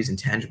lot of these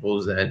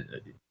intangibles that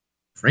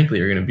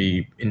frankly are going to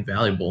be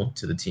invaluable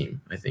to the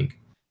team, I think.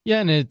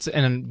 Yeah,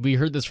 and we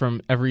heard this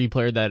from every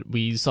player that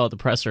we saw at the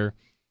presser,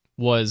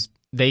 was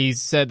they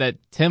said that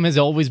Tim has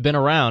always been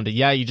around.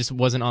 Yeah, he just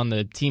wasn't on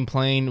the team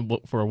plane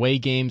for away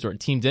games or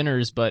team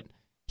dinners, but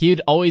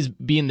he'd always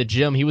be in the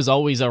gym. He was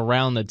always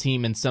around the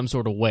team in some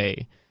sort of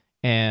way.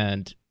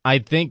 And I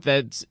think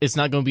that it's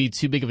not going to be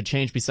too big of a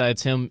change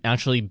besides him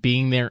actually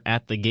being there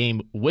at the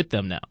game with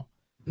them now.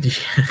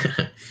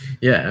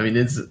 Yeah, I mean,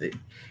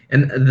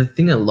 and the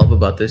thing I love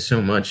about this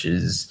so much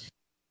is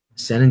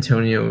San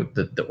Antonio,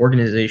 the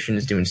organization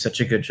is doing such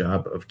a good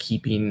job of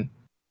keeping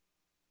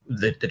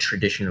the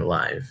tradition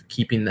alive,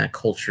 keeping that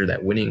culture,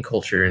 that winning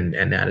culture and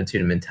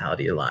attitude and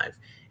mentality alive.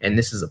 And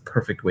this is a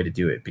perfect way to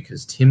do it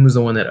because Tim was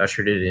the one that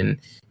ushered it in,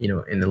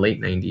 in the late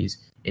 90s,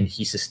 and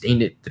he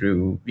sustained it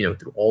through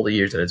all the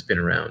years that it's been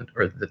around,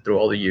 or through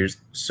all the years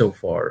so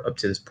far up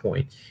to this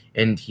point.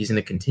 And he's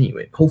going to continue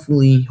it.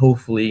 Hopefully,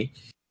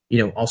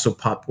 also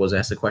Pop was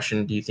asked the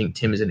question, do you think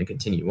Tim is going to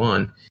continue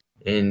on?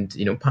 And,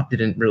 Pop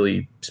didn't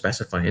really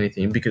specify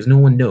anything because no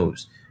one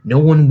knows. No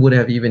one would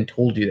have even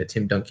told you that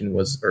Tim Duncan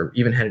was, or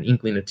even had an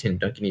inkling of Tim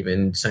Duncan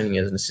even signing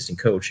as an assistant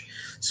coach.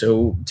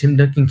 So Tim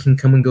Duncan can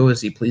come and go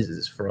as he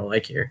pleases for all I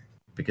care,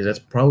 because that's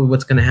probably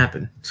what's going to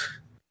happen.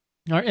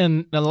 All right,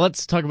 and now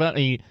let's talk about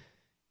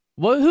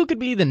who could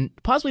be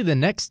possibly the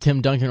next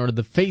Tim Duncan or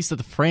the face of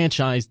the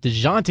franchise,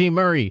 DeJounte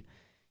Murray.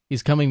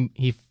 He's coming.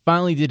 He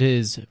finally did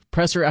his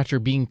presser after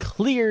being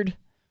cleared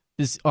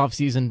this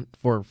offseason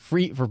for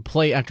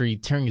play after he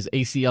tearing his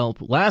ACL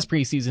last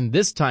preseason,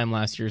 this time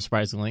last year,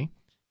 surprisingly.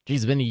 Jeez,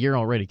 it's been a year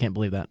already. Can't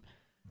believe that.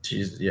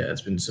 Jeez, yeah,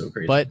 it's been so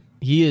crazy. But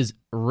he is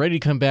ready to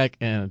come back,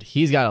 and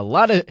he's got a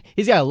lot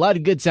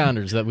of good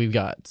sounders that we've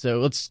got. So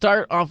let's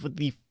start off with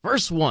the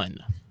first one.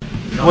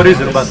 What is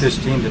it about this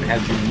team that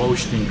has you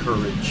most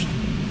encouraged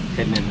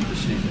heading into the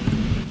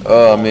season?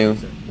 I mean,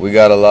 we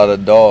got a lot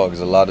of dogs,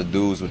 a lot of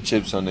dudes with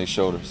chips on their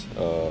shoulders.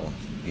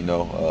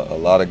 A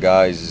lot of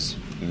guys is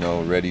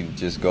ready to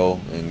just go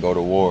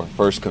to war.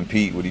 First,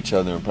 compete with each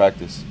other in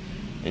practice,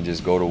 and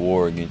just go to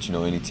war against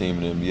any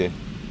team in the NBA.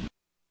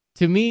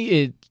 To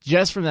me,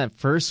 just from that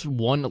first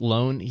one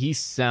alone, he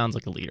sounds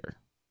like a leader.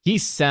 He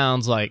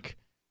sounds like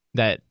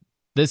that.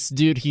 This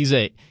dude, he's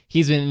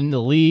been in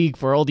the league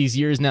for all these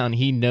years now, and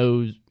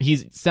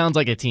he sounds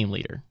like a team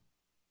leader.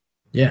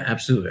 Yeah,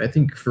 absolutely. I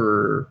think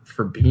for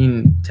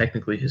being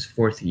technically his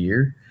fourth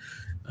year.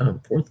 Yeah,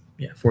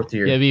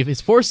 it'd be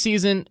his fourth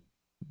season,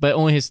 but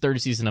only his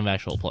third season of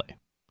actual play.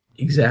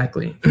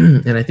 Exactly.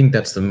 And I think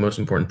that's the most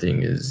important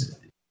thing is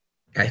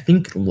I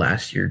think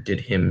last year did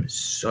him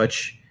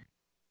such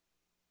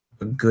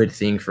a good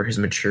thing for his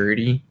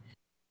maturity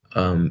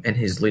and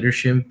his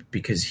leadership,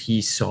 because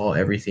he saw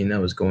everything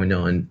that was going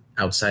on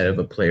outside of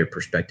a player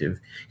perspective.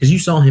 Because you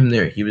saw him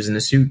there. He was in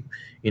a suit,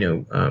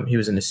 he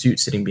was in a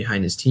suit sitting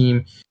behind his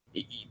team.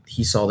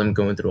 He saw them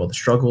going through all the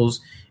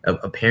struggles.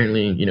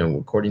 Apparently,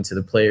 according to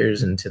the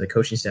players and to the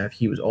coaching staff,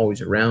 he was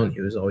always around.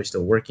 He was always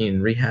still working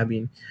and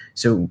rehabbing.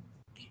 So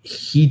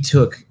he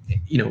took,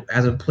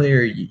 as a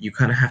player, you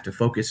kind of have to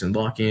focus and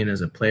lock in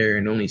as a player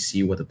and only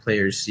see what the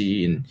players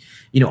see. And,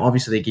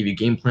 obviously they give you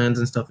game plans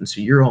and stuff. And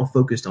so you're all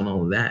focused on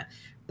all of that.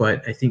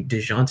 But I think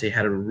DeJounte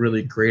had a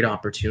really great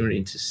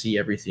opportunity to see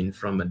everything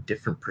from a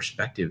different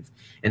perspective.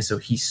 And so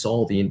he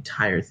saw the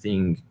entire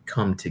thing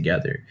come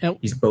together. Yep.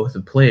 He's both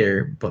a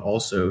player, but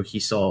also he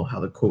saw how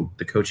the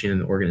coaching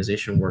and the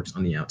organization works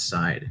on the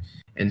outside.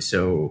 And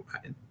so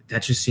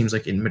that just seems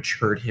like it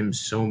matured him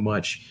so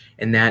much.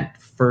 And that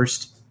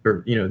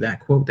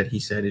that quote that he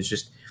said is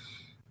just,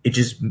 it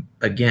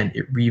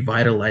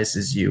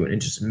revitalizes you, and it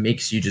just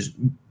makes you just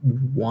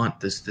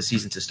want the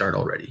season to start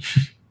already.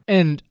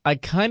 And I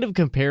kind of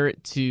compare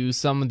it to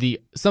some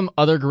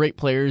other great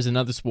players in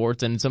other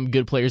sports and some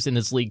good players in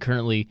this league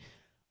currently.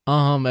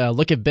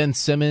 Look at Ben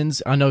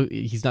Simmons. I know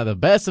he's not the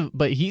best,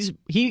 but he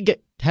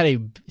had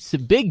a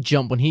big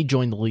jump when he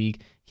joined the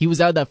league. He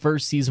was out that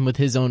first season with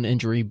his own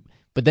injury,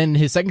 but then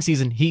his second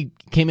season he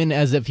came in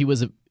as if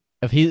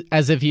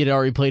he had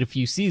already played a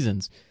few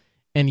seasons.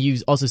 And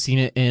you've also seen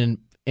it in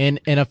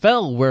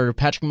NFL where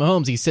Patrick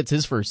Mahomes, he sits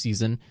his first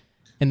season,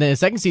 and then his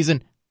second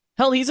season,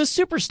 hell, he's a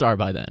superstar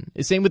by then.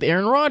 Same with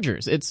Aaron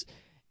Rodgers.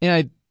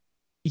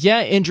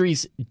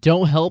 Injuries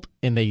don't help,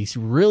 and they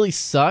really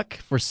suck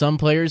for some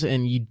players,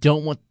 and you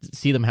don't want to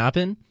see them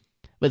happen.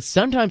 But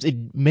sometimes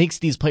it makes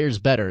these players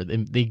better.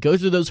 They go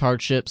through those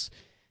hardships.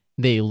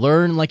 They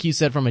learn, like you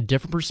said, from a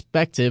different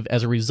perspective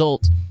as a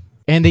result,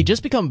 and they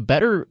just become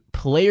better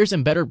players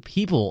and better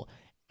people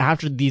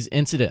after these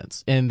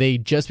incidents. And they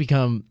just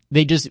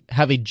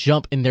have a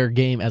jump in their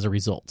game as a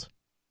result.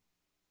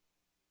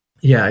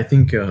 Yeah, I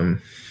think...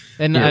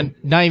 And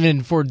not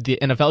even for the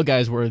NFL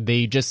guys where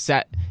they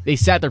sat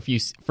their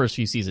first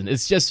few seasons.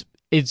 It's just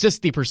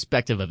the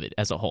perspective of it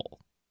as a whole.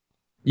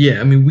 Yeah,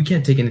 I mean, we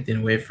can't take anything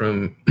away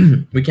from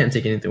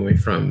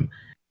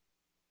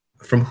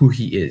from who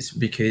he is,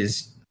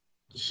 because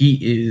he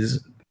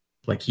is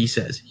like he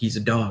says, he's a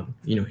dog.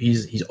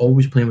 He's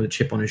always playing with a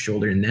chip on his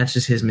shoulder, and that's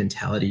just his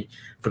mentality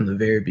from the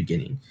very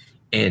beginning.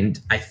 And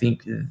I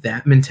think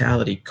that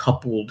mentality,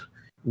 coupled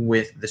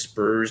with the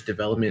Spurs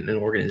development and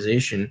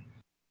organization,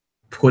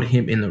 put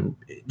him in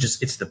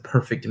it's the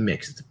perfect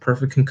mix. It's the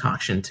perfect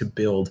concoction to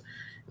build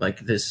like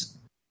this.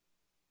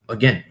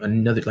 Again,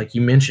 another, like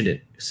you mentioned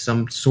it,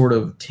 some sort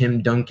of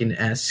Tim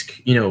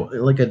Duncan-esque,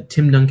 like a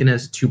Tim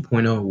Duncan-esque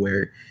 2.0,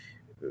 where,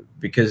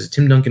 because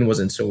Tim Duncan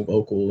wasn't so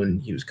vocal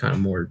and he was kind of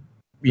more,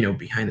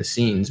 behind the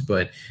scenes,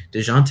 but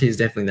DeJounte is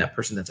definitely that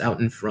person that's out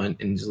in front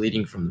and is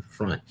leading from the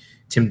front.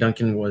 Tim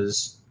Duncan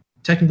was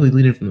technically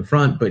leading from the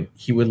front, but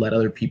he would let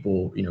other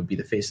people, be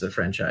the face of the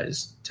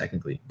franchise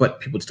technically, but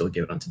people would still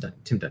give it on to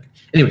Tim Duncan.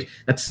 Anyways,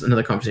 that's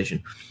another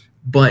conversation.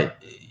 But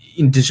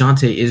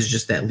DeJounte is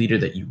just that leader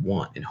that you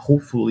want, and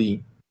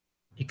hopefully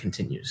it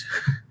continues.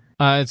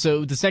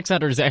 So the Sex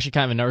Outer is actually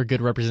kind of another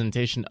good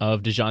representation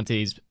of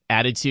DeJounte's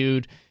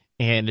attitude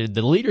and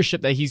the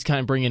leadership that he's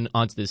kind of bringing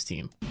onto this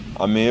team.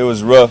 I mean, it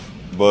was rough,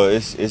 but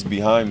it's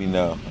behind me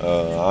now.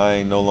 I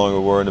ain't no longer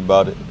worried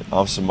about it.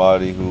 I'm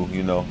somebody who,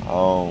 I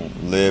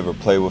don't live or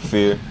play with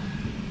fear.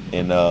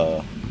 And,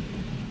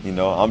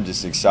 I'm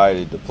just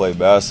excited to play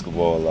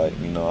basketball. Like,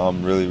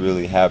 I'm really,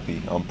 really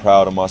happy. I'm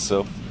proud of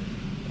myself,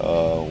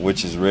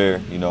 which is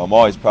rare. I'm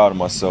always proud of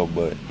myself,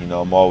 but,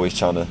 I'm always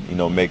trying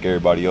to, make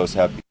everybody else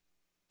happy.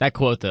 That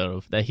quote,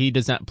 though, that he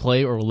does not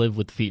play or live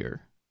with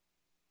fear.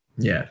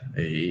 Yeah.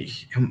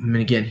 I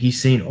mean, again,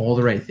 he's saying all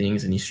the right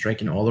things and he's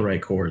striking all the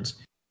right chords.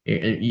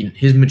 And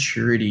his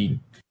maturity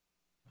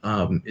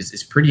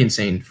is pretty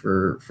insane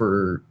for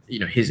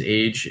his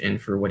age and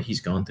for what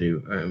he's gone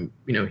through.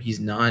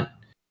 He's not,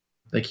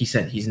 like he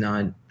said, he's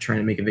not trying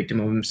to make a victim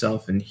of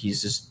himself, and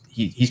he's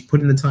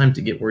put in the time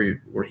to get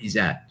where he's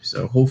at.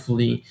 So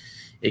hopefully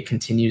it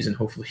continues, and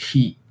hopefully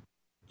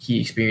he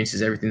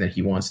experiences everything that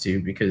he wants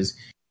to, because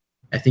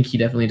I think he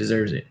definitely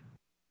deserves it.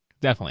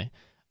 Definitely.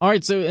 All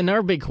right, so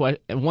another one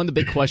of the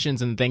big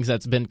questions and things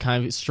that's been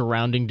kind of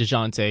surrounding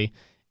DeJounte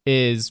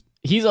is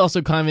he's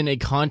also kind of in a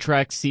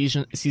contract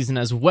season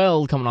as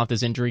well, coming off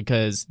this injury,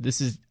 because this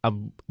is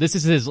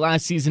his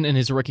last season in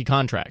his rookie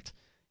contract.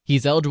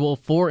 He's eligible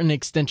for an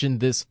extension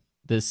this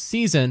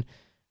season,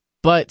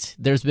 but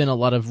there's been a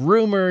lot of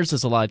rumors,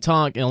 there's a lot of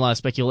talk, and a lot of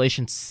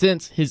speculation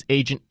since his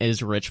agent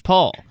is Rich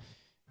Paul.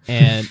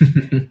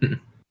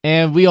 And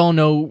and we all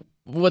know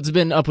what's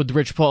been up with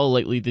Rich Paul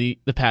lately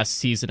the past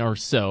season or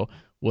so,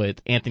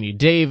 with Anthony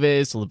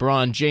Davis,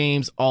 LeBron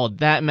James, all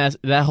that mess,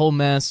 that whole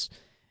mess.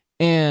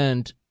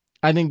 And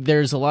I think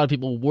there's a lot of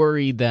people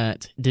worried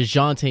that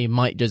DeJounte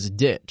might just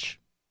ditch.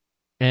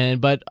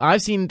 But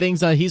I've seen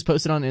things that he's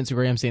posted on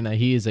Instagram saying that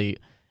he is a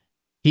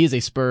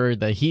Spur,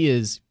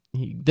 that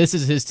this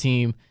is his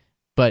team,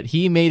 but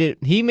he made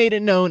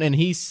it known, and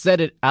he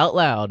said it out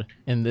loud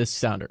in this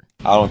sounder.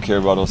 I don't care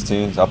about those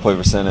teams. I play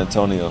for San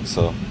Antonio,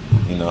 so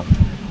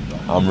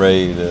I'm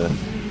ready to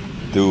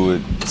do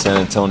what San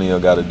Antonio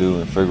got to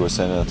do and figure what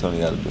San Antonio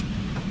got to do.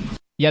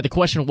 Yeah, the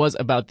question was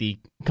about the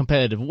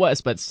competitive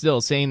West, but still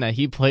saying that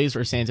he plays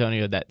for San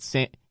Antonio,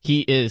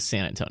 he is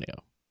San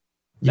Antonio.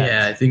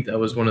 Yeah, I think that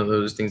was one of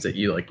those things that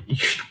you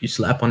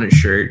slap on a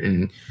shirt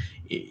and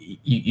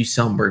you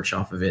sell merch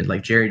off of it.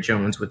 Like Jerry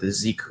Jones with the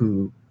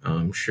Ziku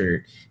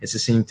shirt. It's the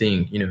same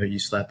thing. You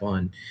slap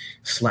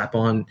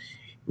on.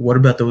 What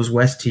about those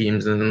West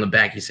teams? And on the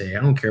back you say,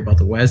 I don't care about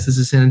the West. This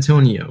is San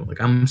Antonio.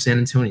 Like, I'm San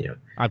Antonio.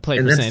 I play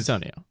for San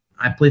Antonio.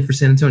 I play for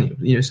San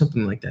Antonio.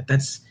 Something like that.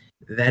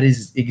 That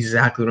is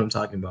exactly what I'm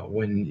talking about.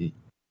 When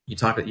you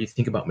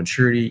think about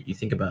maturity, you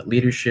think about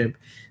leadership,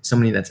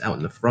 somebody that's out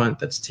in the front,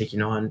 that's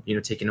taking on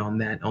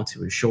that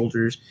onto his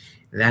shoulders.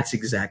 That's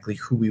exactly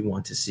who we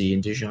want to see.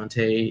 And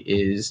DeJounte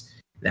is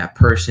that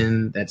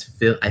person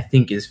I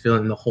think is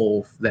filling the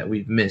hole that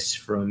we've missed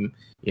from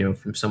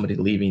somebody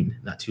leaving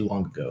not too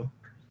long ago.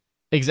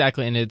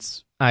 Exactly, and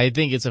I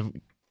think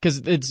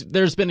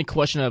there's been a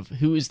question of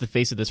who is the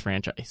face of this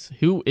franchise,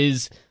 who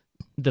is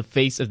the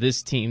face of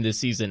this team this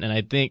season, and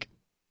I think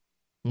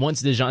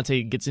once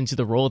DeJounte gets into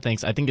the role of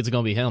things, I think it's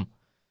going to be him.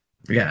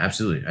 Yeah,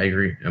 absolutely, I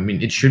agree. I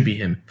mean, it should be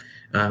him.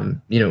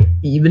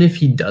 Even if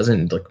he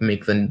doesn't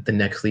make the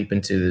next leap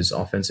into this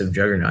offensive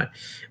juggernaut,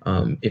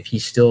 if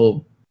he's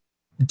still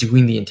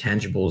doing the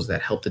intangibles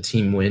that help the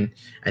team win,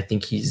 I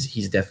think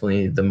he's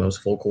definitely the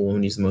most vocal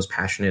and he's the most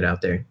passionate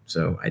out there.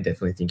 So I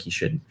definitely think he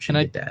should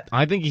get that.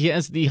 I think he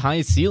has the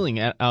highest ceiling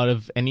out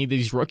of any of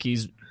these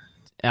rookies,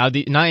 not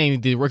any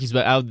of the rookies,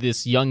 but out of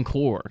this young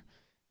core.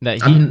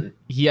 That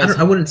he has.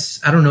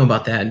 I don't know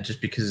about that, just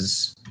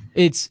because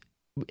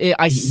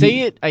I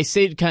say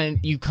it kind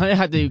of, you kind of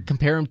have to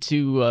compare him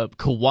to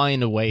Kawhi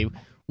in a way,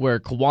 where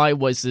Kawhi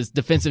was this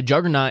defensive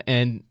juggernaut,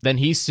 and then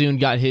he soon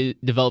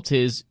developed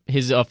his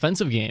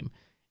offensive game.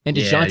 And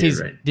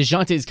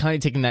DeJounte is kind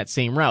of taking that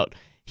same route.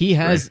 He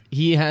has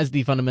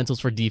the fundamentals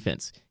for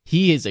defense.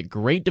 He is a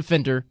great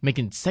defender,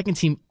 making second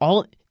team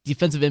all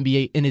defensive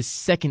NBA in his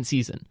second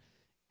season.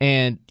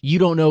 And you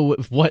don't know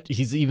what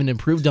he's even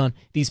improved on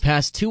these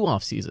past two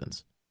off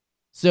seasons.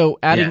 So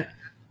adding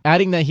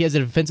adding that he has a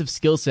defensive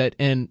skill set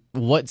and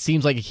what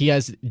seems like he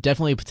has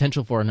definitely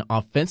potential for an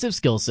offensive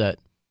skill set,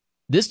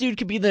 this dude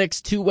could be the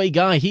next two-way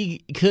guy.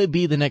 He could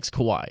be the next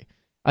Kawhi.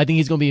 I think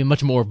he's going to be a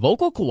much more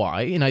vocal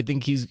Kawhi, and I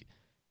think he's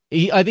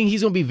going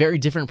to be very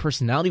different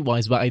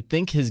personality-wise, but I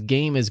think his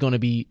game is going to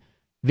be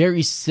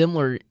very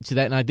similar to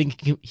that, and I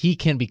think he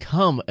can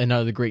become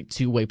another great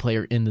two-way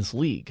player in this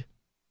league.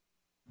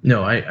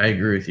 No, I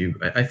agree with you.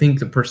 I think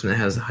the person that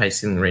has the high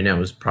ceiling right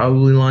now is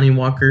probably Lonnie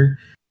Walker.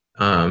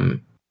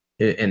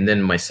 And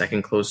then my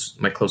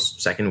close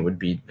second would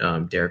be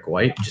Derek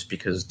White, just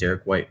because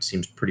Derek White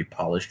seems pretty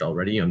polished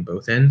already on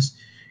both ends.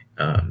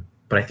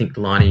 But I think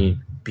Lonnie,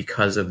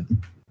 because of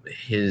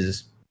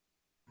his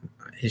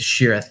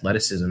sheer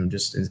athleticism,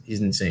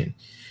 he's insane.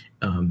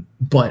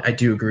 But I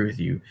do agree with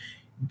you.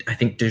 I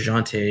think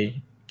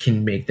DeJounte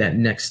can make that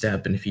next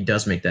step, and if he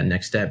does make that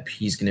next step,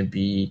 he's going to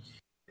be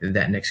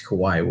that next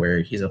Kawhi,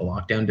 where he's a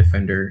lockdown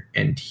defender,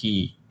 and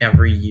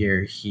every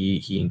year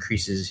he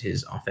increases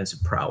his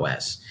offensive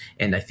prowess,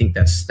 and I think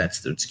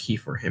that's key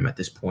for him at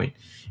this point.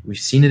 We've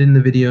seen it in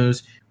the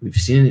videos, we've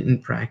seen it in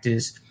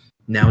practice.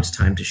 Now it's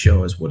time to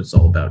show us what it's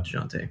all about,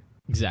 DeJounte.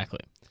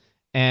 Exactly.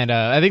 And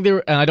I think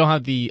I don't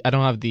have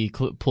the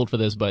clip pulled for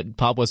this, but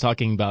Pop was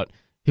talking about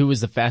who was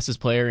the fastest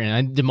player,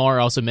 and DeMar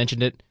also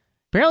mentioned it.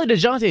 Apparently,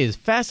 DeJounte is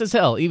fast as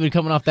hell, even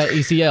coming off that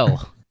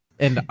ACL,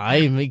 and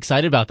I'm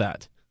excited about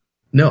that.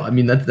 No, I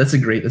mean that's a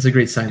great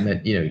sign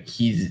that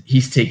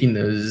he's taking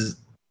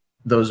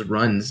those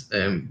runs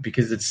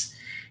because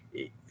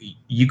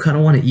you kind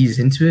of want to ease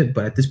into it,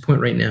 but at this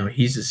point right now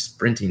he's just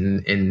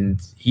sprinting, and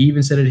he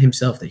even said it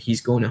himself that he's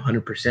going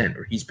 100%,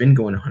 or he's been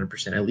going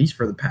 100% at least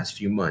for the past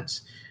few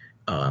months.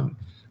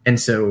 And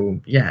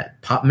so yeah,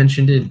 Pop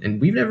mentioned it,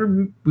 and we've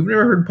never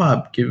heard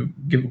Pop give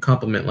a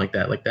compliment like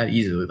that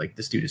easily. Like,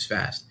 this dude is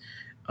fast.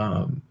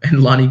 And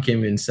Lonnie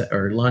came in,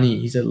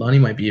 he said Lonnie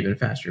might be even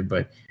faster,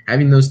 but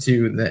having those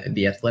two,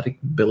 the athletic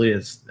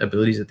abilities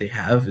that they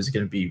have is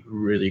going to be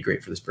really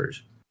great for the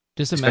Spurs.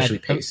 Just especially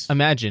pace.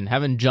 Imagine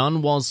having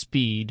John Wall's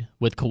speed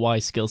with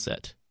Kawhi's skill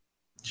set.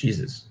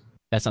 Jesus,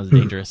 that sounds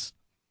dangerous.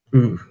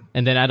 Ooh.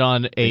 And then add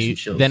on Lonnie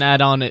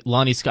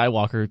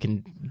Skywalker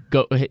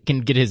can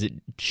get his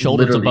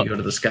shoulders literally above, go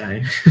to the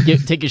sky,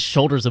 take his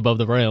shoulders above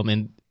the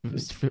rim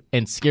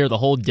and scare the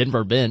whole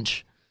Denver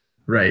bench.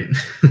 Right.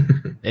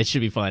 It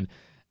should be fun.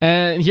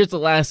 And here's the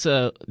last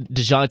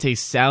DeJounte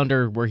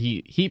sounder where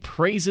he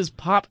praises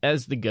Pop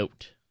as the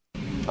GOAT.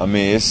 I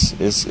mean,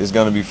 it's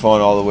going to be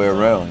fun all the way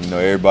around.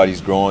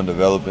 Everybody's growing,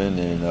 developing,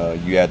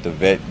 and you had the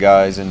vet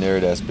guys in there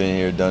that's been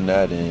here, done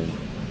that, and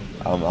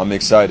I'm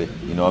excited.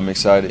 I'm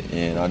excited,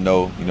 and I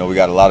know, we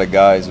got a lot of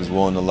guys who's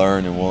willing to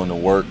learn and willing to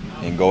work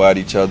and go at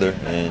each other,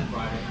 and,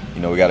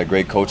 we got a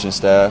great coaching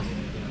staff.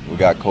 We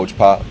got Coach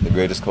Pop, the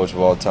greatest coach of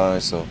all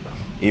time, so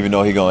even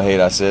though he going to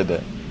hate I said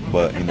that,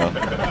 but,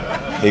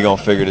 he going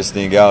to figure this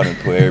thing out and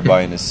put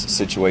everybody in this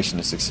situation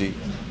to succeed.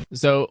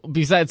 So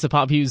besides the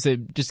Pop, he was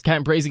just kind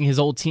of praising his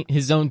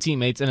own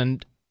teammates,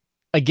 and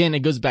again, it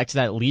goes back to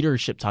that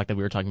leadership talk that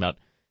we were talking about.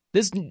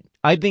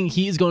 I think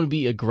he's going to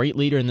be a great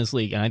leader in this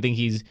league, and I think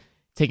he's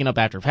taken up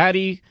after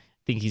Patty.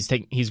 I think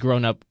he's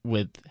grown up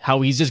with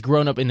how he's just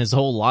grown up in his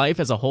whole life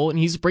as a whole, and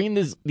he's bringing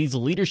these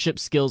leadership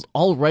skills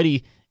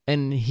already,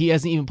 and he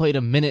hasn't even played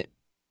a minute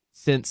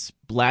since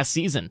last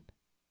season.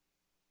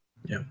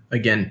 Yeah.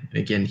 Again,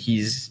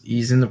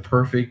 he's in the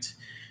perfect.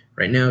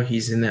 Right now,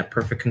 he's in that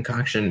perfect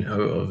concoction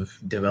of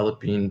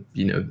developing,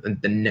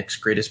 the next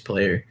greatest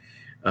player.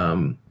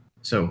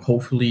 So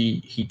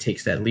hopefully he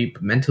takes that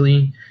leap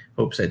mentally.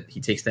 Hopes that he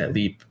takes that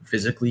leap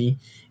physically,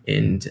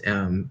 and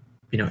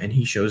and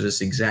he shows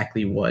us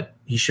exactly what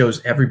he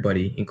shows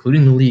everybody,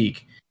 including the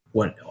league,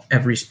 what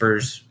every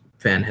Spurs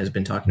fan has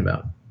been talking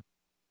about.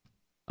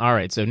 All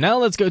right, so now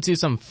let's go to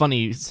some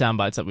funny sound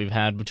bites that we've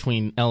had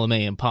between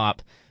LMA and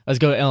Pop. Let's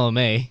go to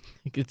LMA.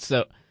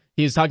 So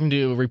he was talking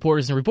to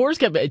reporters, and reporters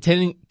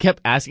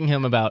kept asking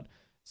him about.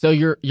 So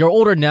you're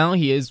older now.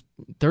 He is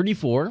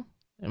 34.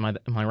 Am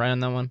I right on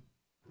that one?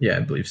 Yeah,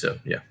 I believe so.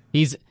 Yeah.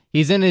 He's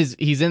in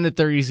the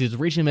 30s. He's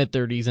reaching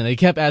mid-30s, and they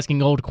kept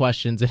asking old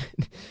questions.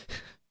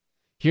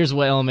 Here's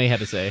what LMA had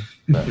to say.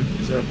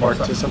 Is there a part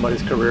to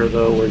somebody's career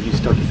though where you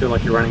start to feel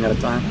like you're running out of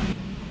time?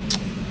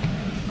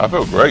 I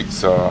feel great.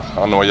 So I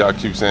don't know why y'all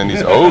keep saying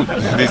these old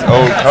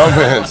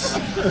comments.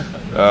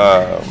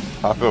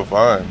 I feel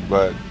fine,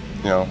 but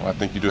I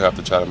think you do have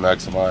to try to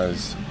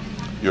maximize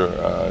your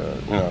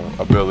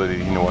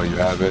ability, while you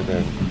have it,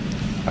 and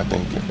I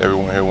think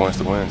everyone here wants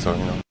to win. So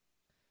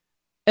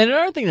And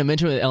another thing to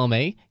mention with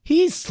LMA,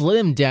 he's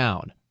slimmed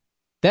down.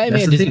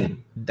 That's the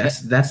thing.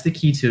 That's the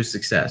key to his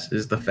success,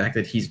 is the fact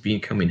that he's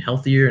becoming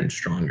healthier and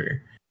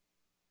stronger.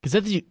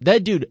 Because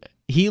that dude,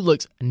 he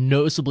looks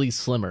noticeably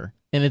slimmer,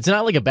 and it's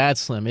not like a bad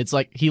slim. It's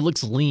like he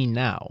looks lean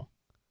now,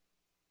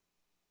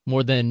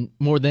 more than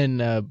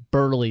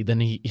burly than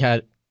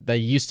that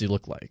he used to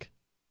look like.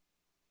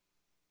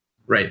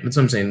 Right, that's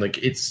what I'm saying.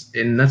 Like that's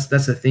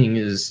the thing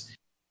is,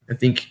 I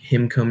think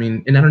him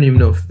coming, and I don't even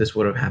know if this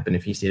would have happened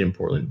if he stayed in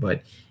Portland,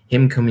 but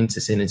him coming to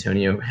San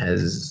Antonio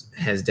has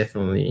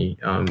definitely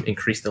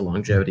increased the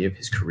longevity of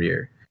his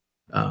career.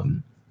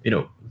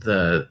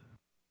 The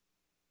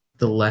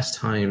less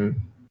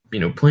time,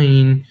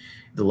 playing,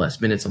 the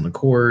less minutes on the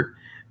court,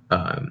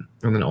 and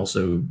then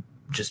also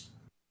just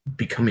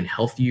becoming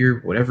healthier,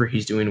 whatever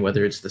he's doing,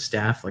 whether it's the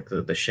staff, like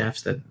the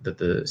chefs that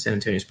the San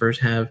Antonio Spurs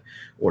have,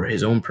 or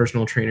his own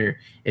personal trainer.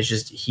 It's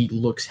just he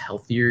looks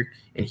healthier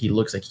and he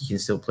looks like he can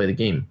still play the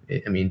game.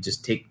 I mean,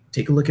 just take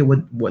a look at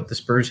what the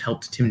Spurs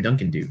helped Tim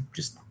Duncan do.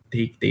 Just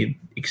they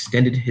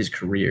extended his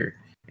career,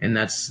 and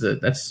that's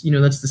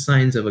the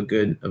signs of a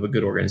good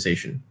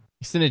organization.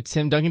 Extended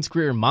Tim Duncan's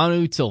career,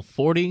 Manu till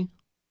 40.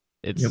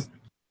 Yep.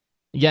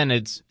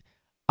 Again,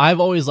 I've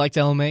always liked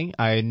LMA.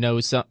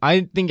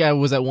 I think I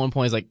was at one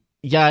point like,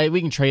 yeah, we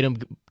can trade him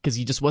because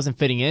he just wasn't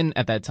fitting in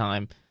at that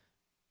time.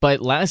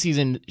 But last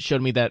season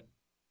showed me that,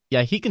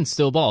 yeah, he can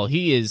still ball.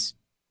 He is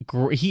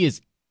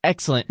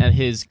excellent at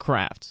his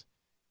craft.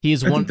 He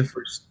is one.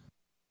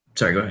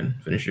 Sorry, go ahead.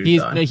 Finish your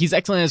thought. He's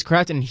excellent at his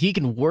craft, and he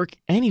can work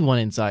anyone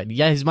inside.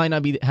 Yeah, he might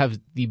not have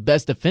the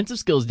best defensive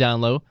skills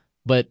down low,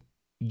 but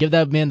give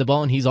that man the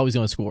ball, and he's always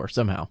going to score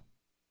somehow.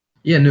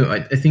 Yeah, no,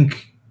 I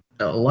think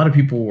a lot of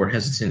people were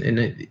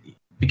hesitant,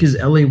 because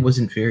LA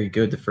wasn't very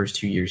good the first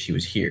 2 years he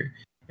was here.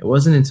 It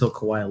wasn't until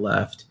Kawhi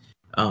left,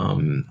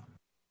 and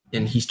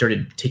he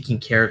started taking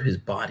care of his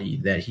body,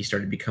 that he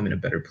started becoming a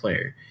better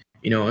player.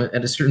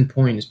 At a certain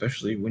point,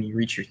 especially when you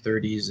reach your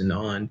 30s and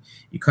on,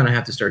 you kind of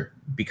have to start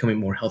becoming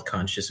more health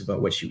conscious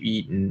about what you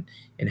eat and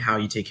how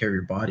you take care of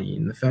your body.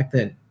 And the fact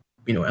that,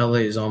 LA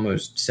is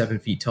almost 7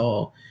 feet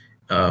tall,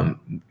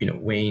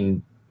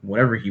 weighing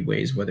whatever he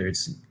weighs, whether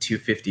it's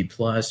 250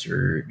 plus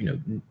or,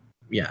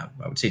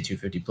 I would say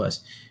 250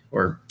 plus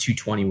or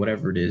 220,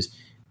 whatever it is,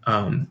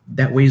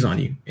 that weighs on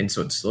you. And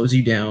so it slows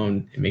you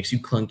down. It makes you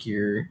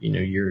clunkier.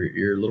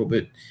 You're a little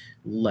bit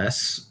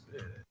less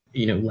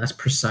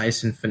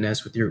precise and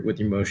finesse with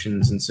your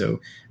motions. And so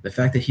the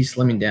fact that he's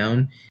slimming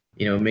down,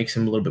 makes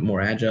him a little bit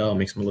more agile,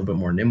 makes him a little bit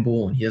more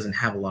nimble, and he doesn't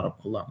have a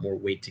lot more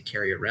weight to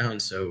carry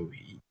around. So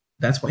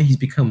that's why he's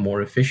become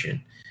more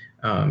efficient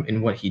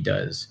in what he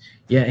does.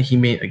 Yeah, he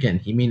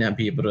may not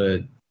be able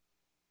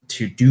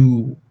to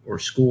do or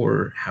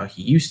score how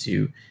he used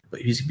to,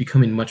 but he's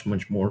becoming much,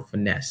 much more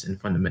finesse and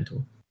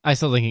fundamental. I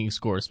still think he can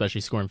score,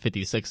 especially scoring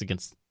 56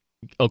 against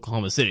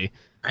Oklahoma City.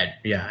 I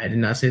did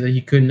not say that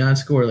he could not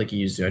score like he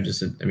used to. I just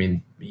said,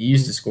 he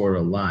used to score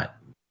a lot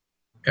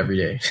every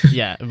day.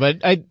 Yeah,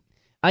 but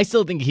I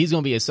still think he's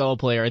going to be a solid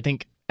player. I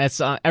think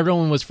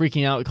everyone was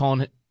freaking out,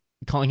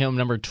 calling him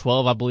number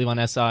 12, I believe,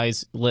 on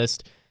SI's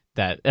list.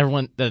 That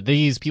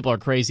these people are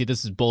crazy.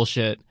 This is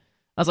bullshit.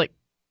 I was like,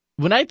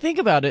 when I think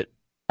about it,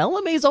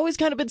 LMA's always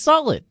kind of been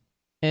solid.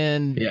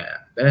 And yeah,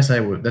 that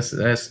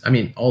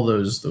SI all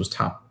those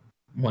top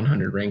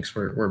 100 ranks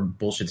were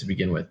bullshit to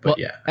begin with. But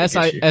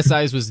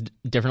SI's was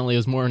differently. It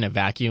was more in a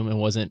vacuum. It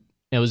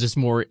was just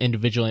more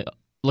individually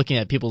looking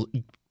at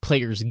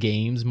players'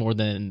 games more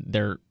than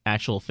their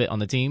actual fit on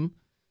the team.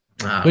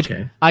 Which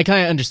okay. I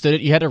kind of understood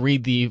it. You had to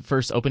read the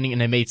first opening,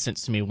 and it made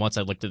sense to me once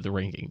I looked at the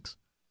rankings.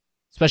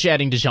 Especially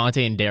adding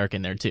DeJounte and Derek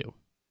in there too.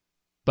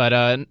 But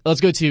let's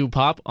go to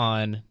Pop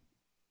on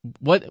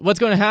what's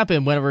going to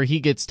happen whenever he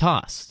gets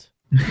tossed.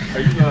 Are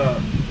you,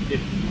 if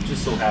you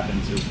just so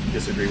happen to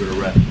disagree with a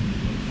ref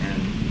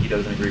and he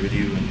doesn't agree with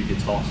you and you get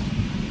tossed,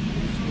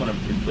 who's going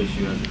to replace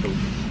you as a coach?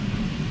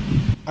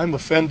 I'm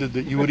offended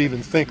that you would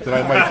even think that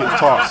I might get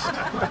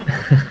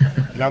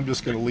tossed. And I'm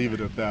just going to leave it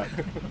at that.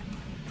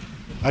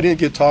 I didn't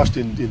get tossed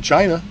in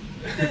China.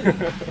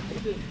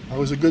 I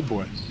was a good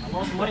boy. I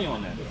lost money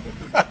on that.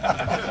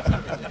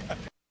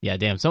 Yeah,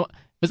 damn. So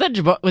was that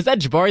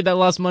Jabari that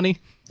lost money?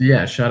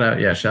 Yeah, shout out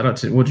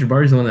to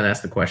Jabari's the one that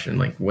asked the question,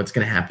 like, what's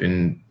going to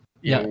happen?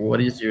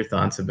 What is your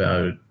thoughts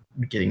about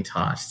getting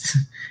tossed?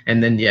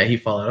 And then he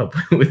followed up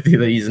with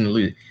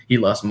that he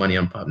lost money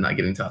on Pop not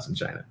getting tossed in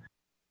China.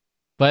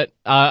 But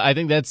I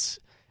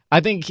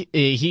think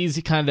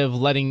he's kind of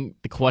letting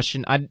the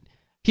question.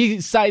 He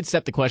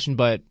sidestepped the question,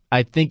 but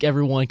I think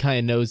everyone kind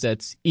of knows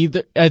it's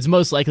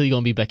most likely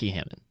going to be Becky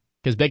Hammon.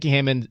 Because Becky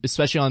Hammon,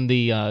 especially on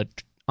the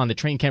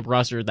training camp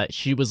roster, that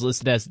she was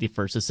listed as the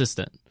first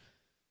assistant.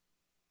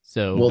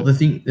 So, well, the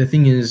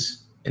thing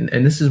is,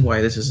 and this is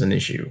why this is an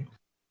issue.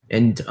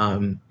 And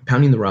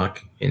Pounding the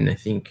Rock, and I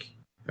think,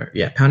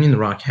 Pounding the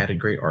Rock had a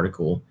great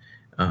article,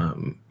 a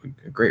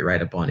great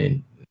write up on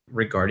it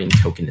regarding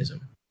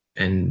tokenism.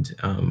 And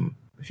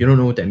if you don't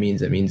know what that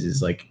means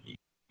is like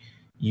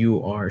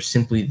you are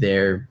simply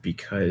there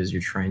because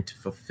you're trying to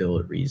fulfill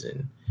a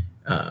reason.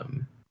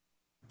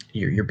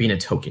 You're being a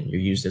token.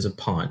 You're used as a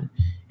pawn,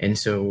 and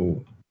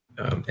so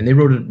and they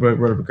wrote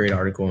up a great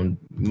article and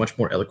much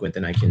more eloquent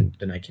than I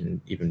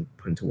can even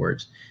put into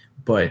words.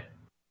 But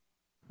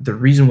the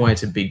reason why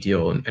it's a big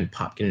deal and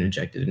Pop getting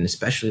ejected, and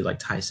especially like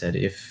Ty said,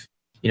 if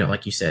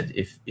like you said,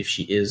 if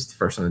she is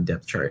first on the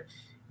depth chart,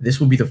 this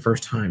will be the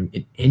first time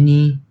in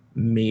any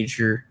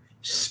major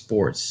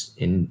sports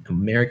in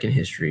American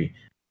history,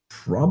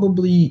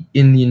 probably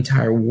in the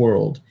entire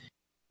world,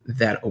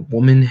 that a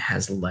woman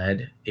has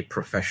led a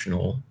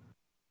professional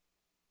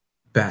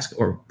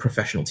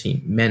professional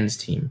team, men's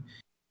team.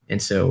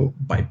 And so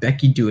by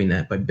Becky doing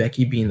that, by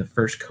Becky being the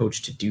first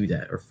coach to do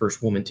that, or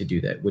first woman to do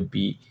that, would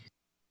be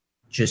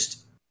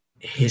just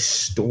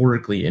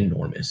historically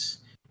enormous.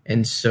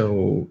 And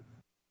so,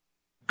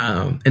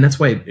 and that's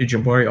why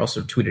Jabari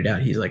also tweeted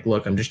out, he's like,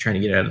 look, I'm just trying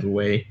to get out of the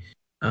way,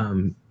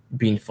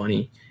 being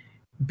funny,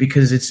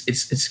 because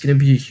it's going to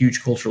be a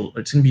huge it's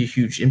going to be a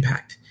huge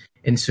impact.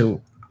 And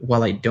so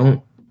while I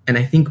don't, and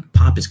I think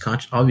Pop is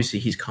obviously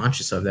he's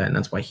conscious of that, and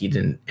that's why he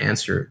didn't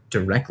answer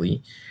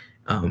directly,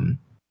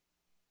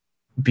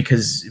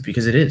 because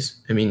it is.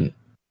 I mean,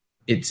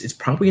 it's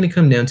probably going to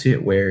come down to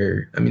it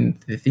where, I mean,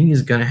 the thing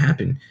is going to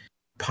happen.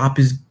 Pop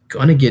is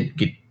going to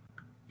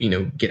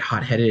get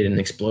hot-headed and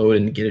explode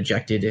and get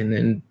ejected, and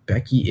then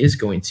Becky is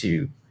going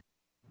to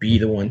be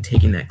the one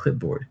taking that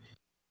clipboard.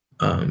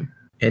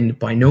 And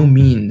by no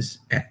means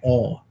at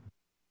all,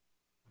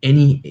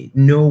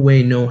 no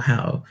way, no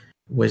how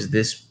was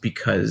this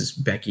because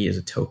Becky is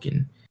a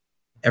token.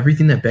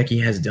 Everything that Becky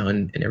has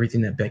done and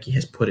everything that Becky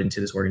has put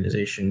into this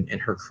organization and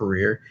her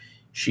career,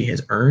 she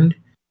has earned,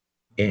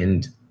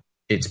 and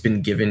it's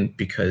been given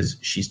because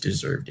she's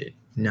deserved it,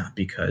 not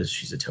because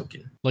she's a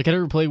token. Look at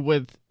her play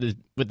with the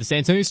San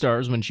Antonio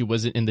Stars when she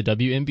wasn't in the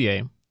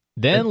WNBA.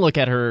 Then look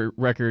at her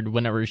record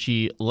whenever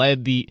she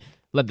led the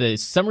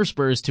Summer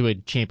Spurs to a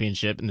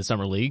championship in the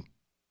Summer League.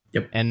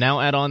 Yep. And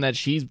now add on that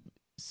she's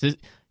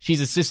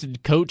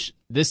assisted coach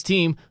this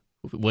team,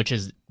 which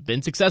has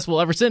been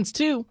successful ever since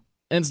too.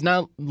 And it's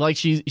not like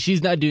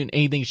she's not doing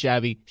anything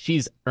shabby.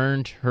 She's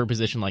earned her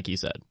position, like you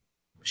said.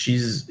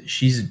 She's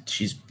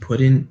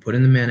put in the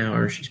man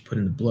hours. She's put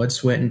in the blood,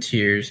 sweat, and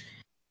tears.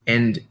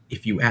 And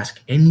if you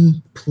ask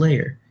any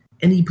player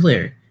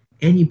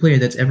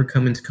that's ever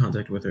come into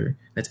contact with her,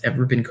 that's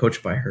ever been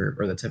coached by her,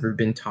 or that's ever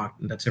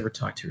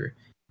talked to her,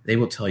 they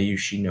will tell you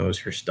she knows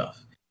her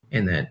stuff,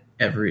 and that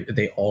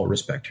they all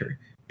respect her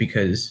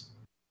because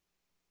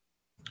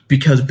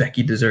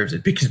Becky deserves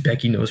it, because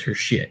Becky knows her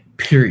shit.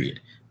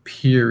 Period.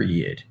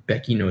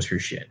 Becky knows her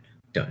shit.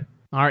 Done.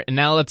 All right, and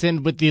now let's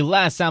end with the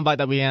last soundbite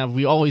that we have.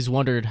 We always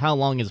wondered, how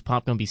long is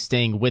Pop going to be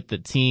staying with the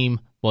team?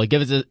 Well,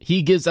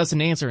 he gives us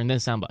an answer in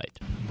this soundbite.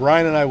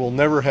 Brian and I will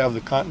never have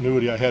the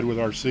continuity I had with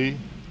RC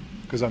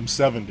because I'm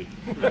 70.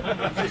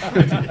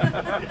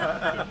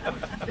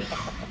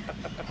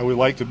 I would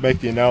like to make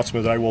the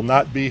announcement that I will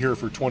not be here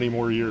for 20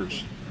 more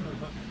years.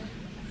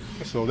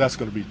 So that's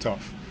going to be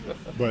tough.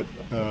 But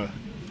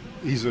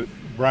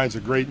Brian's a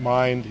great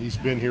mind. He's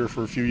been here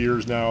for a few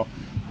years now,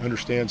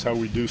 understands how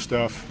we do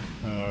stuff.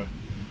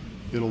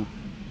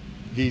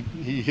 He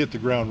hit the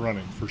ground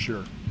running for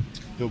sure.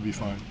 He'll be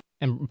fine.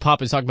 And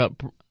Pop is talking about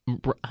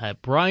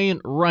Brian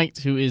Wright,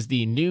 who is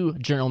the new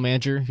general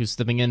manager, who's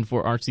stepping in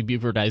for RC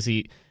Buford. I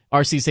see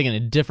RC's taking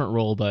a different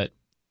role, but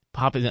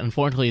Pop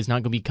unfortunately is not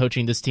going to be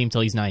coaching this team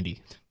till he's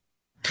 90.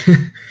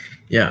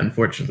 Yeah,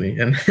 unfortunately,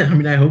 and I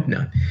mean, I hope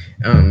not.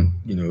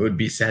 It would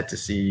be sad to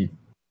see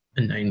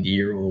a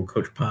 90-year-old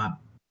Coach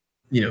Pop,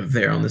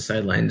 there on the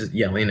sidelines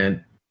yelling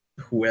at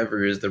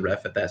whoever is the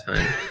ref at that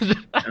time.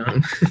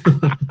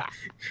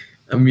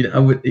 I mean, I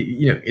would,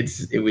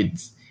 it's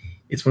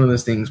one of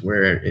those things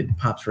where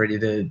Pop's ready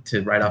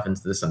to ride off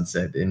into the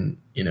sunset, and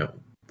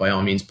by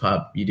all means,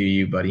 Pop, you do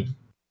you, buddy.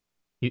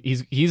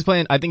 He's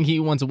playing. I think he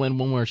wants to win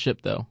one more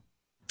ship, though.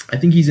 I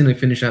think he's going to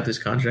finish out this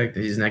contract,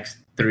 his next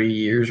 3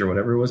 years or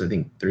whatever it was. I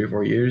think 3 or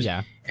 4 years.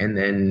 Yeah, and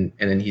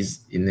then he's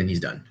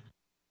done.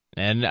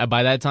 And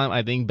by that time,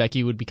 I think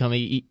Becky would become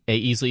a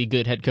easily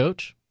good head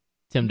coach.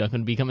 Tim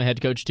Duncan would become a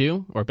head coach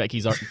too, or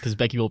because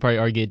Becky will probably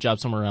already get a job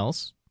somewhere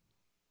else.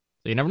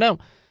 So you never know.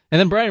 And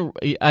then Brian,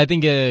 I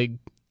think,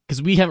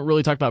 because we haven't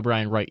really talked about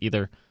Brian Wright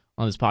either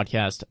on this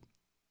podcast.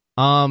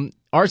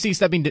 RC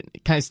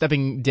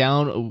stepping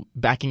down,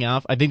 backing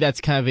off. I think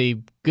that's kind of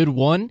a good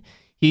one.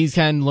 He's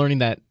kind of learning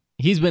that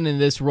he's been in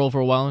this role for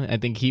a while. I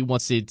think he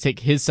wants to take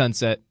his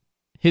sunset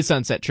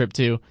trip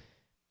too.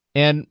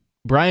 And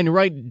Brian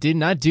Wright did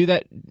not do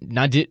that.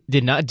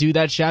 Did not do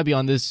that shabby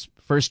on this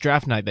first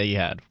draft night that he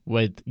had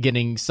with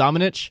getting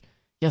Somonich.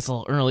 Yes, a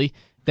little early.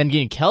 Then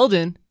getting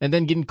Keldon, and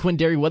then getting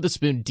Quindary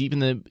Weatherspoon deep in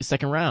the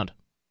second round.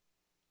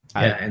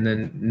 Yeah, and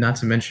then not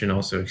to mention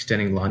also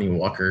extending Lonnie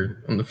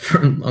Walker on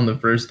the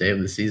first day of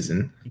the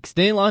season.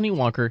 Extending Lonnie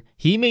Walker.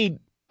 He made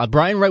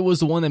Brian Wright was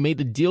the one that made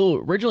the deal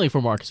originally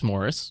for Marcus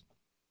Morris.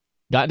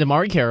 Got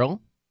Damari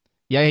Carroll.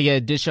 Yeah, he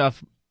had dish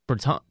off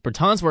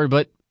Bertans,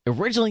 but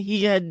originally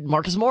he had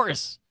Marcus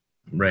Morris.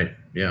 Right.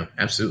 Yeah,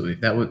 absolutely.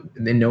 That would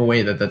in no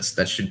way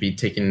that should be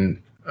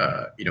taken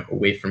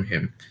away from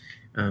him.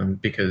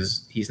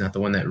 Because he's not the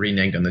one that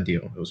reneged on the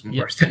deal. It was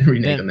Morris that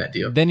reneged on that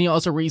deal. Then he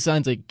also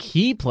re-signs a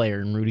key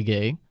player in Rudy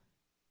Gay.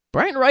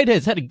 Brian Wright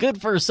has had a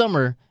good first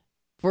summer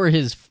for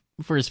his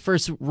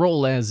first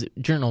role as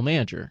general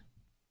manager.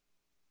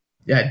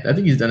 Yeah, I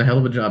think he's done a hell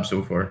of a job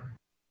so far.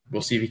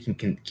 We'll see if he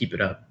can keep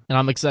it up. And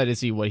I'm excited to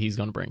see what he's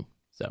going to bring.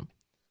 So, all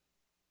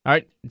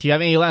right. Do you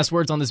have any last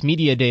words on this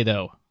media day,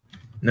 though?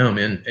 No,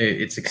 man.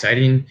 It's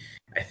exciting.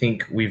 I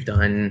think we've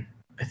done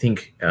I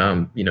think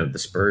the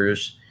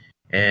Spurs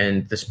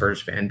and the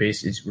Spurs fan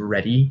base is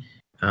ready.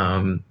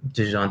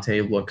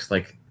 DeJounte looks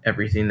like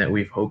everything that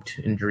we've hoped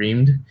and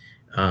dreamed,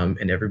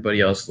 and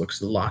everybody else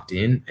looks locked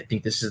in. I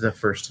think this is the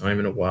first time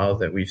in a while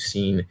that we've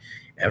seen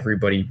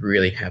everybody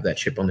really have that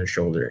chip on their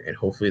shoulder, and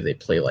hopefully they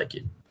play like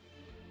it.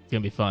 It's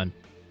going to be fun.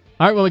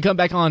 All right, when we come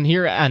back on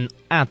here and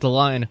at the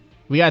line,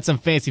 we got some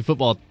fancy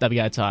football that we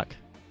got to talk.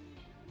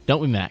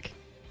 Don't we, Mac?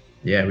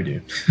 Yeah, we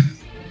do.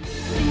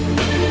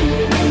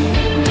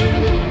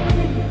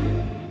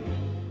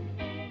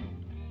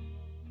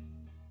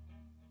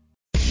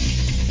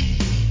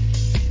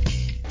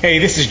 Hey,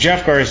 this is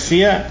Jeff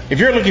Garcia. If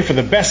you're looking for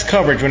the best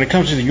coverage when it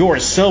comes to your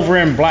silver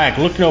and black,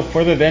 look no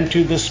further than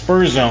to the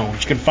Spurs Zone,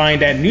 which you can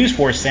find at News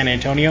Force San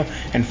Antonio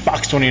and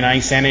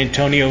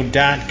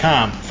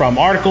Fox29SanAntonio.com. From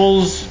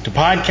articles to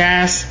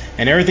podcasts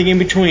and everything in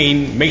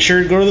between, make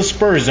sure to go to the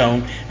Spurs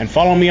Zone and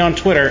follow me on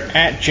Twitter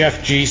at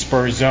Jeff G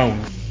Spurs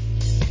Zone.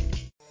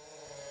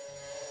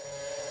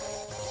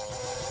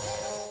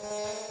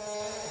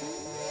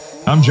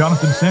 I'm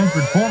Jonathan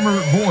Sanford, former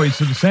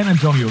voice of the San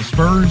Antonio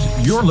Spurs.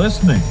 You're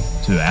listening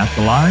to At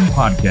the Line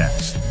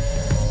Podcast.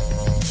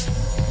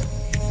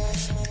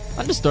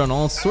 I'm just throwing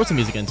all sorts of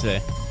music in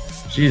today.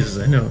 Jesus,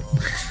 I know.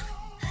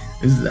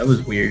 That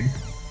was weird.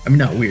 I mean,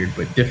 not weird,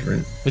 but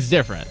different. It's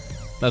different.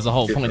 That's the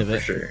whole point of it.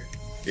 For sure.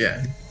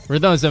 Yeah. We're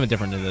throwing something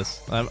different to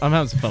this. I'm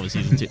having some fun with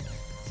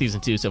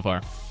season 2 so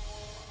far.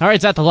 All right,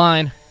 it's At the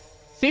Line.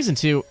 Season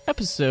 2,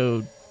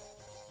 episode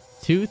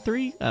 2,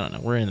 3? I don't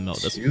know. We're in the middle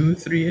of this. 2,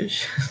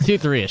 3-ish? 2,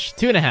 3-ish.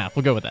 2.5.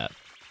 We'll go with that.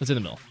 It's in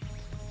the middle.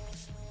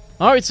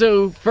 All right,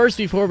 so first,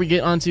 before we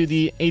get onto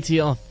the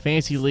ATL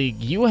Fantasy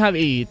League, you have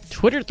a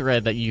Twitter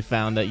thread that you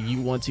found that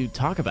you want to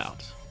talk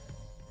about.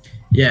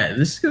 Yeah,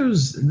 this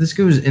goes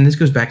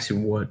back to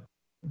what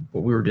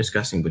we were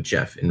discussing with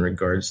Jeff in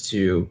regards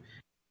to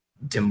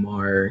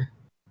DeMar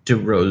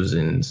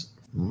DeRozan's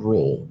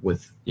role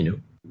with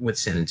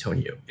San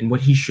Antonio and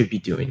what he should be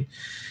doing.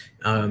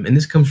 And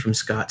this comes from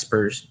Scott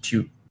Spurs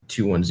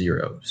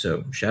 210.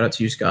 So shout out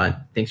to you,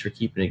 Scott. Thanks for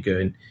keeping it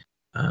good.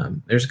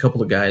 There's a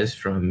couple of guys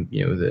from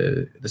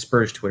the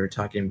Spurs Twitter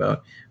talking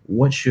about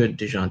what should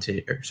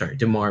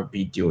DeMar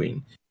be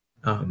doing.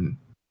 And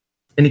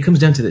it comes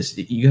down to this.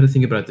 You got to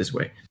think about it this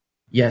way.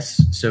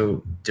 Yes,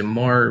 so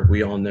DeMar,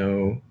 we all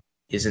know,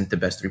 isn't the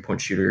best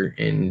three-point shooter,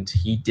 and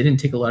he didn't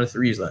take a lot of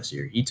threes last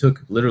year. He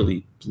took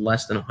literally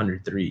less than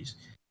 100 threes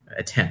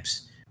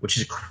attempts, which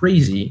is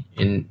crazy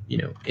in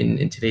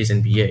today's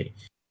NBA.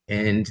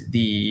 And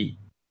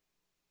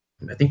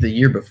I think the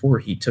year before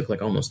he took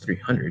like almost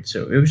 300.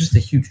 So it was just a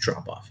huge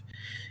drop off.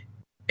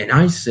 And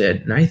I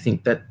said, and I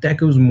think that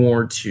goes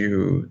more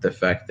to the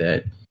fact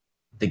that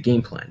the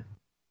game plan.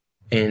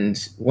 And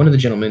one of the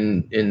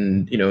gentlemen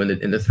in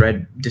the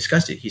thread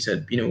discussed it. He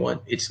said, you know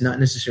what? It's not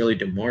necessarily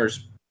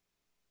DeMar's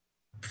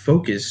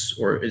focus,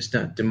 or it's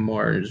not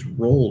DeMar's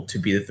role to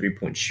be the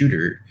 3-point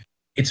shooter.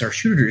 It's our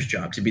shooters'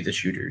 job to be the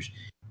shooters.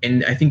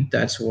 And I think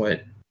that's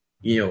what,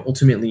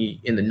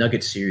 ultimately in the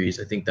Nuggets series,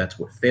 I think that's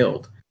what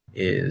failed,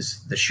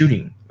 is the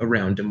shooting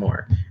around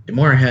DeMar.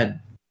 DeMar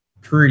had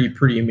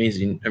pretty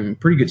amazing,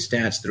 pretty good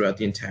stats throughout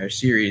the entire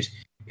series.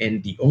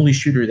 And the only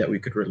shooter that we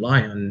could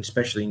rely on,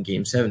 especially in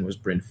Game 7, was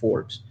Bryn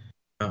Forbes.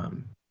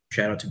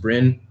 Shout out to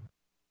Bryn.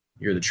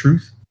 You're the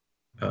truth.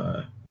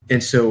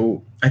 And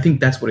so I think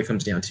that's what it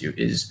comes down to,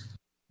 is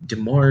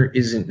DeMar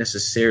isn't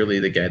necessarily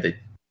the guy that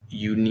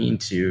you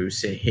need to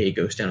say, hey,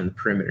 go stand on the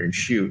perimeter and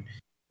shoot.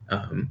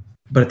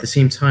 But at the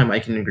same time, I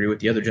can agree with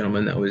the other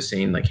gentleman that was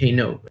saying, like, hey,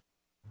 no,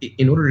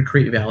 in order to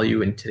create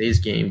value in today's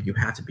game, you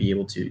have to be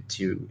able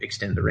to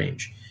extend the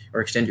range,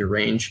 or extend your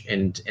range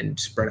and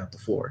spread out the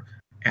floor.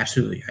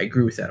 Absolutely. I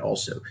agree with that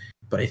also.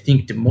 But I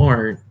think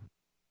DeMar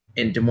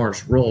and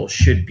DeMar's role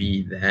should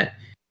be that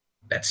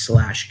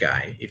slash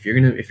guy. If you're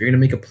gonna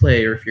make a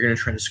play, or if you're gonna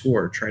try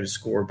to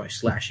score by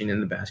slashing in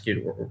the basket,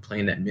 or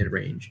playing that mid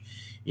range.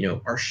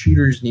 Our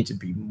shooters need to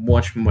be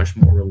much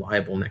more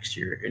reliable next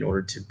year in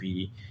order to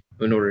be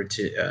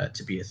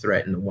a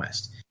threat in the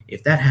West.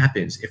 If that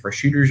happens, if our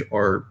shooters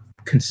are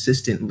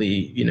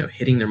consistently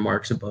hitting their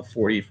marks above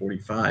 40,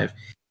 45,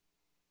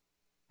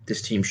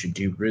 this team should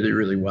do really,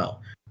 really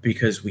well,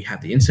 because we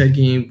have the inside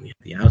game, we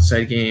have the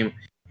outside game,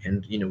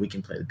 and we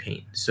can play the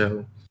paint.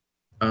 So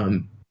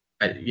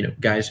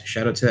guys,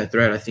 shout out to that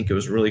thread. I think it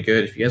was really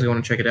good. If you guys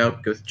want to check it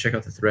out, go check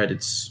out the thread.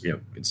 It's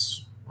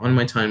on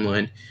my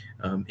timeline.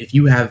 If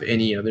you have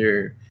any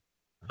other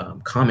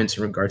comments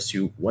in regards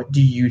to what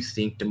do you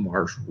think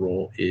DeMar's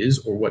role is,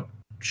 or what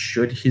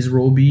should his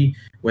role be,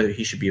 whether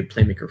he should be a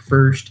playmaker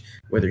first,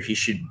 whether he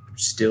should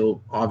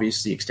still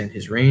obviously extend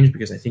his range,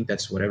 because I think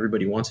that's what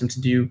everybody wants him to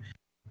do.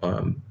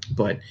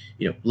 But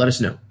let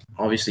us know.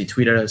 Obviously,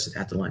 tweet at us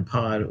at the Line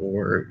Pod,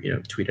 or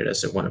tweet at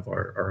us at one of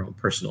our own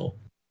personal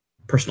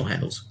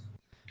handles.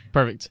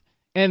 Perfect.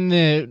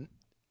 And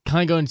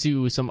kind of go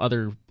into some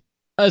other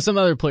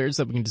players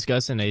that we can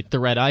discuss in a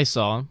thread I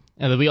saw,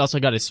 and then we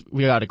also got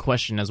a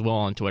question as well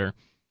on Twitter.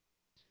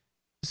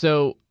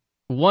 So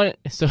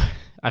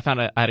I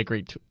found I had a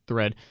great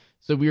thread.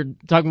 So we were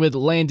talking with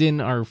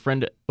Landon, our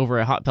friend over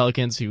at Hot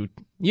Pelicans, who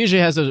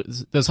usually has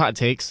those hot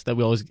takes that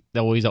we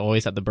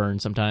always have to burn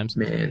sometimes.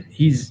 Man,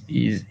 he's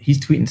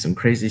tweeting some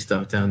crazy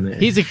stuff down there.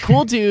 He's a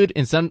cool dude,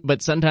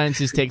 but sometimes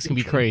his takes can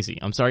be crazy.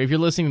 I'm sorry if you're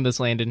listening to this,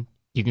 Landon.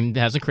 You can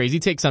have some crazy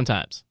takes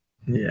sometimes.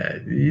 Yeah,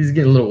 he's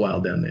getting a little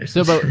wild down there.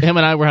 So, but him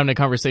and I were having a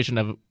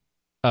conversation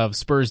of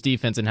Spurs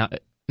defense and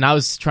I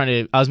was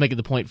making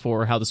the point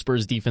for how the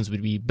Spurs defense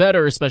would be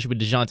better, especially with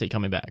DeJounte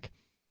coming back,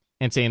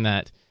 and saying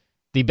that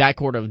the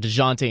backcourt of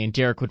DeJounte and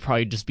Derek would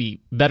probably just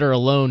be better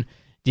alone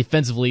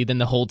defensively than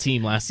the whole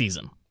team last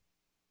season.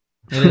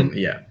 And then,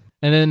 yeah.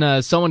 And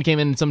then someone came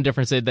in and some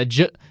different said that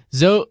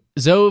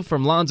Zoe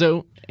from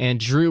Lonzo and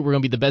Drew were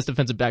going to be the best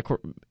defensive backcourt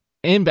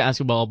in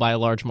basketball by a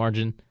large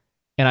margin.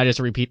 And I just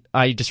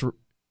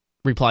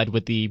replied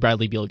with the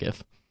Bradley Beal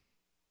gif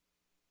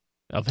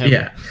of him.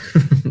 Yeah.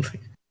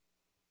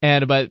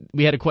 But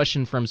we had a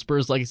question from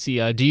Spurs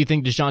Legacy. Do you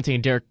think DeJounte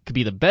and Derek could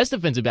be the best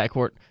defensive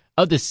backcourt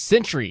of the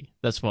century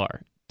thus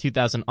far,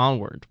 2000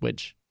 onward?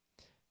 Which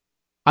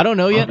I don't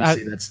know yet.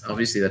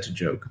 Obviously that's a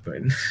joke,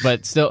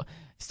 but still,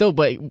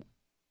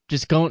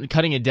 just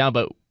cutting it down.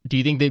 But do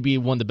you think they'd be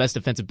one of the best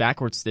defensive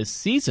backcourts this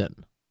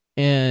season?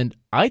 And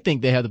I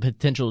think they have the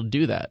potential to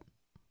do that.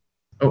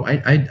 Oh,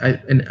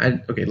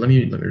 okay. Let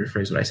me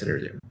rephrase what I said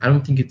earlier. I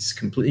don't think it's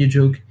completely a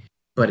joke,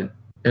 but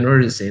in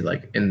order to say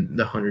like in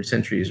the 100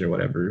 centuries or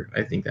whatever,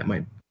 I think that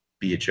might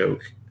be a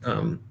joke.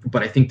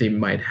 But I think they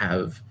might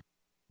have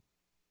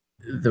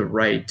the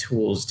right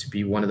tools to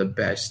be one of the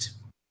best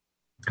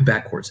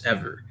backcourts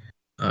ever.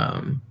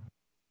 I'm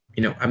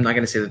not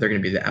going to say that they're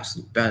going to be the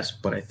absolute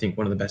best, but I think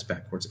one of the best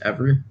backcourts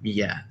ever.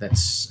 Yeah,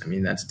 that's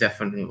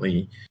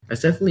definitely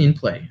in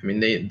play. I mean,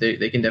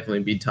 they can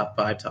definitely be top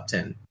 5, top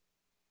 10.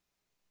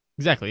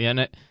 Exactly,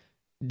 and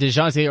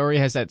DeJounte already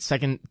has that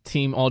second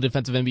team All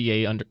Defensive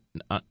NBA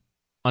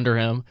under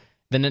him.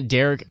 Then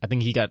Derek, I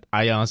think he got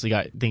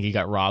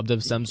robbed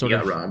of some sort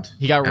of.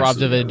 He got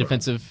robbed of a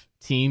defensive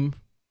team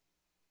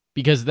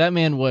because that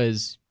man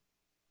was.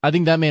 I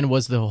think that man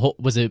was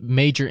a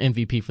major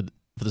MVP for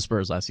the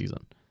Spurs last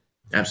season.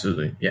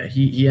 Absolutely, yeah.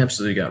 He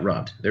absolutely got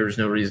robbed. There was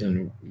no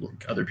reason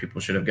other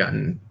people should have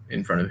gotten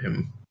in front of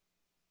him.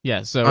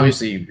 Yeah, so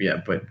obviously,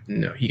 but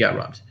no, he got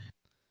robbed.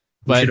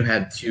 We should have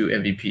had 2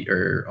 MVP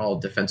or all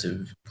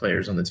defensive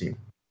players on the team.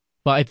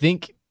 But I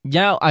think,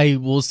 I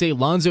will say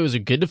Lonzo is a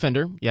good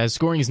defender. Yeah, his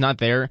scoring is not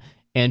there.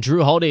 And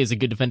Drew Holiday is a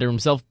good defender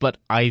himself. But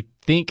I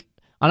think,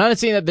 I'm not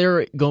saying that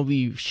they're going to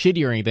be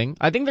shitty or anything.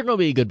 I think they're going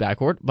to be a good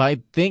backcourt. But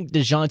I think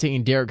DeJounte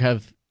and Derek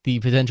have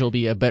the potential to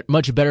be a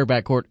much better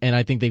backcourt. And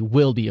I think they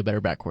will be a better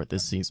backcourt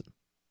this season.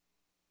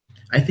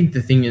 I think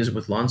the thing is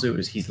with Lonzo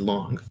is he's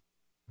long.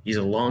 He's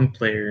a long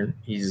player.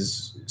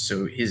 His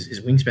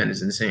wingspan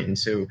is insane.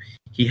 So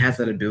he has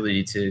that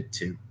ability to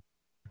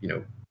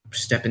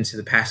step into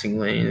the passing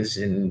lanes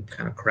and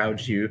kind of crowd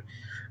you.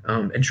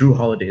 And Drew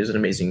Holiday is an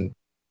amazing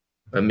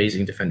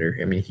defender.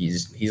 I mean,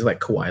 he's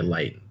like Kawhi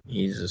light.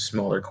 He's a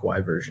smaller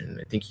Kawhi version.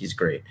 I think he's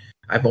great.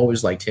 I've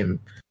always liked him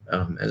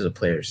as a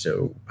player,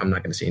 so I'm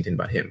not going to say anything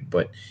about him.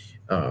 But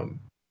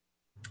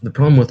the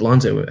problem with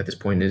Lonzo at this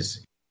point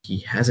is he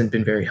hasn't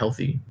been very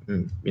healthy.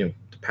 The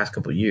past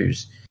couple of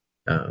years.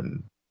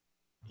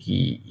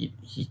 He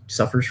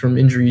suffers from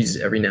injuries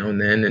every now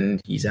and then,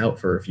 and he's out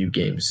for a few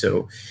games.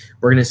 So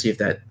we're going to see if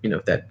that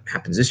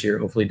happens this year.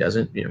 Hopefully it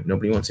doesn't.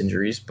 Nobody wants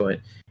injuries, but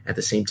at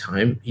the same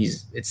time,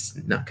 it's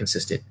not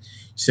consistent.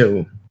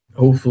 So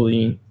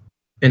hopefully,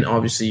 and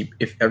obviously,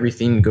 if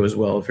everything goes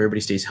well, if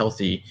everybody stays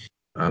healthy,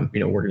 we're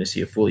going to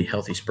see a fully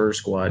healthy Spurs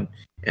squad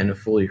and a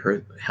fully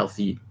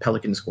healthy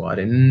Pelican squad,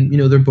 and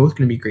they're both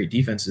going to be great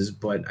defenses.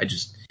 But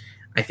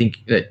I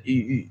think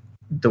that.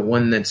 The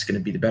one that's going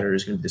to be the better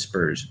is going to be the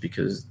Spurs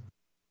because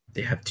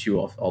they have 2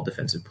 all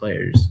defensive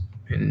players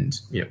and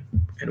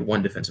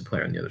one defensive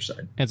player on the other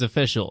side. It's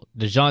official.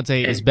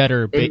 DeJounte is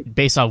better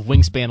based off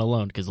wingspan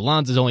alone because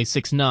Lonzo's only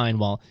 6'9",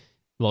 while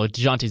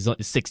DeJounte's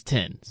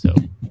 6'10". So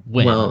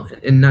well,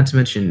 and not to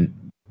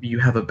mention you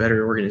have a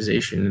better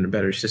organization and a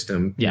better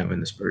system, in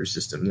the Spurs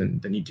system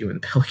than you do in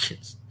the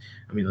Pelicans.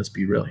 I mean, let's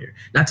be real here.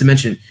 Not to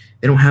mention,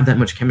 they don't have that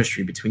much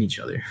chemistry between each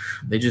other.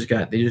 They just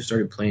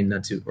started playing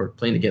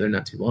together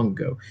not too long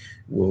ago,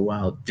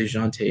 while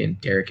DeJounte and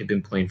Derek have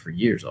been playing for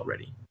years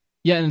already.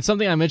 Yeah, and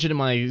something I mentioned in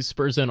my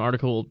Spurs Zone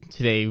article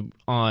today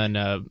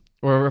on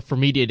or for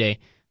Media Day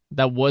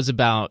that was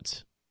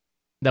about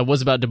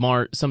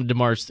DeMar. Some of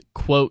DeMar's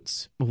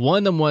quotes. One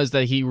of them was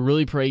that he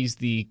really praised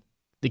the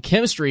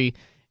chemistry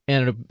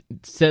and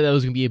said that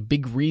was going to be a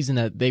big reason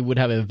that they would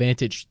have an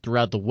advantage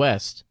throughout the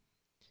West.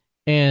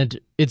 And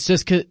it's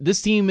just because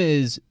this team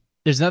there's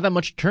not that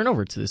much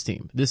turnover to this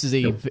team. This is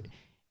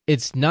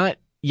it's not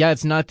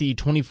the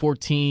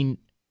 2014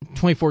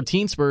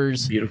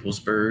 Spurs. Beautiful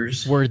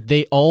Spurs. Where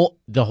the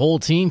whole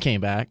team came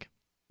back.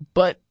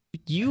 But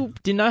you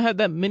did not have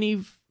that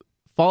many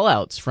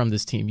fallouts from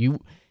this team.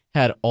 You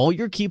had all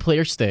your key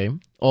players stay,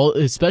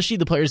 especially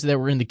the players that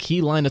were in the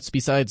key lineups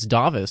besides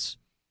Davis.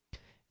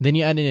 Then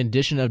you add an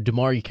addition of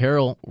DeMar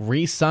Carroll,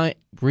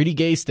 Rudy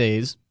Gay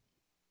stays.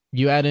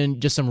 You add in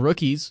just some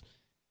rookies.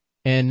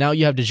 And now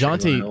you have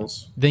DeJounte.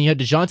 Miles. Then you have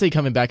DeJounte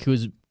coming back, who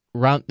was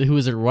around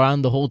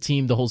the whole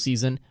team the whole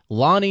season.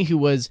 Lonnie, who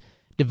was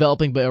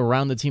developing but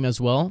around the team as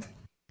well.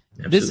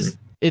 Absolutely.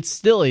 It's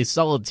still a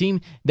solid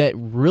team that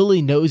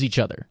really knows each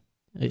other.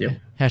 Yep.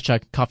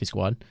 Hashtag Coffee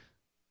Squad.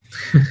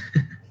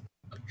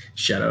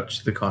 Shout out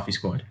to the Coffee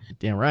Squad.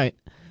 Damn right.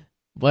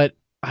 But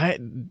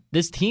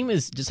this team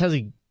just has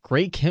a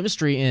great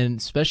chemistry, and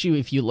especially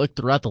if you look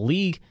throughout the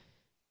league,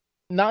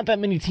 not that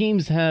many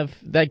teams have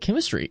that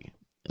chemistry.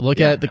 Look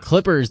at the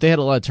Clippers; they had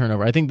a lot of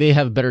turnover. I think they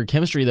have better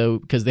chemistry though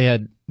because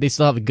they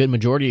still have a good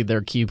majority of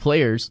their key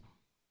players.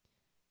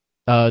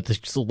 The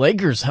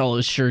Lakers, hell,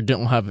 sure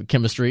don't have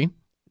chemistry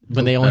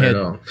when they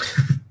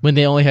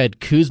only had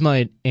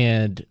Kuzma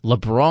and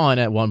LeBron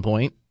at one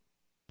point.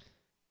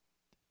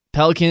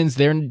 Pelicans,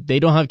 they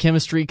don't have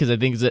chemistry because I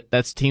think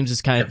that's teams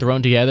just kind of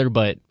thrown together.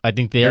 But I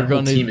think they are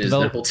going to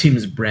develop. That whole team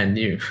is brand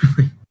new.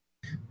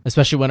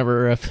 Especially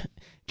whenever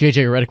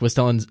JJ Redick was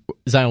telling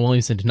Zion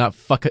Williamson to not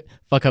fuck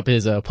up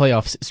his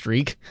playoff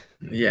streak.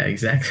 Yeah,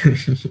 exactly.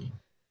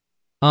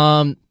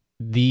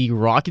 The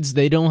Rockets,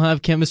 they don't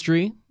have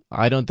chemistry.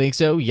 I don't think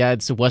so. Yeah,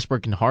 it's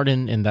Westbrook and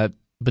Harden,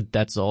 but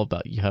that's all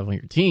about you have on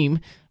your team.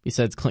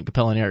 Besides Clint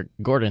Capella and Eric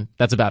Gordon,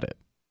 that's about it.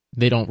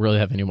 They don't really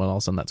have anyone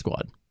else on that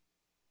squad.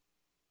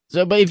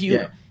 So,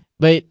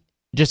 but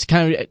just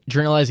kind of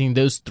generalizing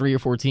those 3 or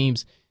 4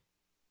 teams,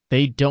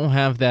 they don't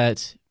have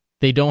that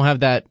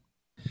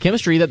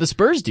chemistry that the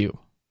Spurs do.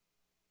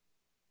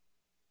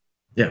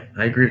 Yeah,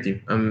 I agree with you.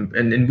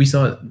 And we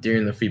saw it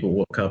during the FIBA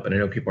World Cup, and I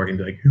know people are going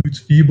to be like,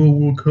 it's FIBA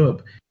World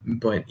Cup.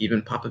 But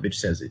even Popovich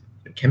says it.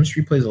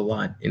 Chemistry plays a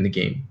lot in the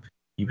game.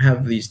 You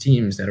have these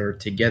teams that are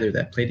together,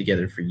 that play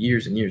together for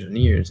years and years and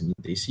years, and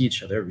they see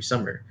each other every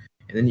summer.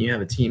 And then you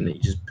have a team that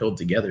you just build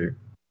together.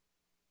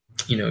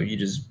 You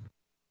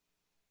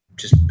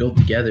just build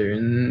together,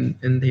 and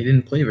they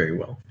didn't play very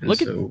well. And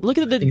look at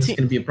the team. It's team.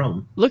 going to be a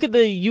problem. Look at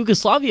the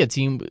Yugoslavia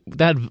team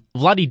that had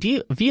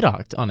Vlade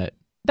Vidoc on it.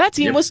 That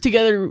team was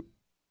together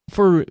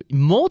for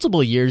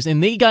multiple years,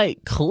 and they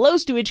got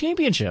close to a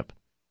championship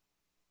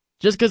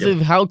just because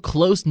of how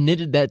close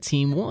knitted that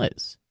team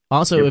was.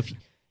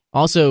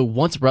 Also,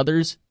 Once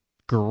Brothers,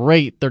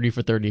 great 30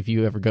 for 30.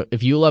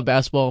 If you love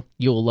basketball,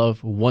 you'll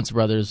love Once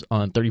Brothers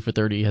on 30 for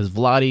 30. It has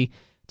Vlade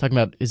talking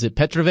about, is it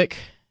Petrovic?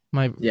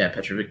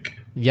 Petrovic.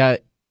 Yeah,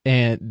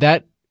 and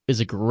that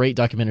is a great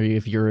documentary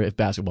if you're a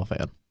basketball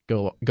fan.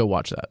 Go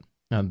watch that.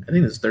 I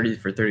think this 30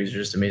 for 30 is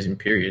just amazing,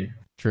 period.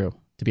 True.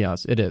 To be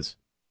honest, it is.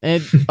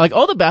 And like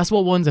all the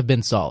basketball ones have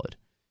been solid.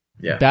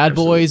 Yeah. Bad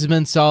Boys have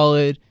been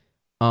solid.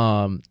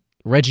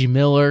 Reggie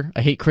Miller.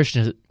 I hate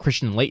Christian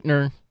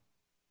Leitner.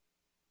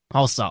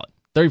 All solid.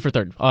 30 for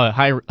 30.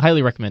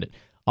 Highly recommend it.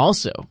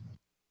 Also,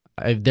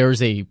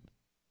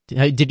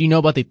 did you know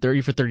about the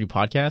 30 for 30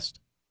 podcast?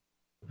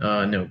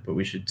 No, but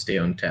we should stay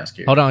on task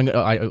here. Hold on,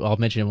 I'll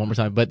mention it one more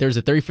time. But there's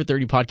a 30 for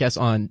 30 podcast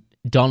on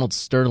Donald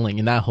Sterling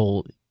and that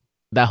whole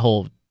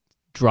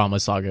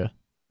drama saga.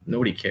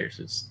 Nobody cares.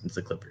 It's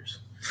the Clippers.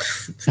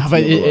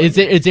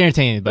 it's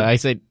entertaining. But I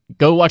said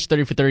go watch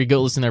 30 for 30.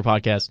 Go listen to their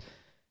podcast.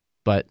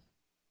 But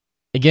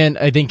again,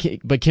 I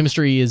think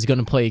chemistry is going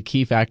to play a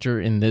key factor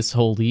in this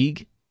whole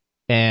league,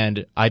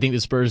 and I think the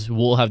Spurs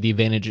will have the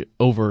advantage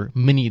over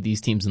many of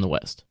these teams in the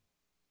West.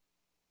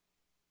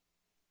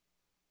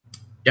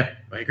 Yeah,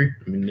 I agree.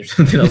 I mean, there's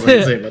something else I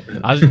can say about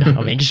that.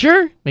 I'm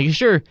making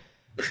sure.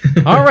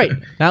 All right,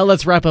 now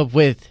let's wrap up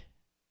with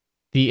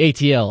the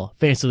ATL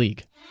Fantasy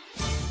League.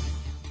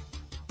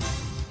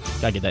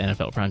 Gotta get that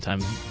NFL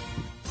primetime.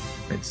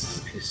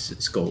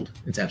 It's gold.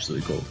 It's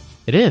absolutely gold.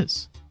 It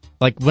is.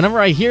 Like, whenever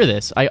I hear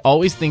this, I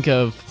always think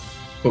of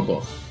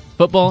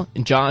football,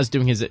 and Jaws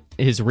doing his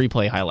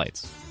replay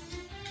highlights.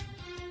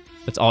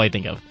 That's all I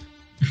think of.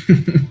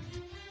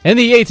 In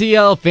the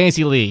ATL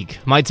Fantasy League,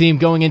 my team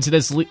going into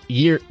this week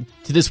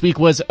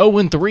was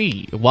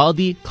 0-3, while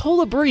the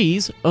Cola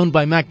Breeze, owned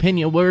by Mac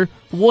Pena, were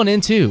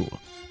 1-2.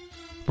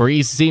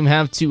 Breeze's team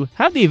have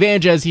the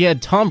advantage as he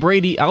had Tom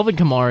Brady, Alvin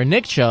Kamara,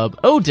 Nick Chubb,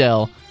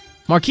 Odell,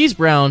 Marquise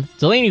Brown,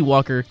 Delaney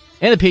Walker,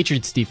 and the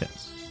Patriots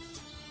defense.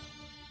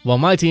 While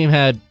my team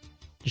had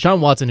Deshaun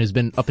Watson, who's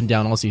been up and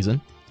down all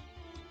season,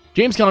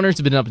 James Conner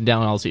has been up and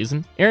down all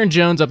season, Aaron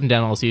Jones up and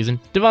down all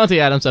season, Devontae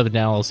Adams up and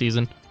down all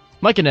season,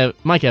 Mike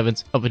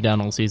Evans up and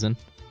down all season.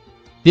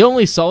 The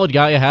only solid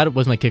guy I had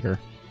was my kicker,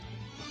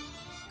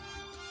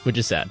 which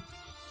is sad.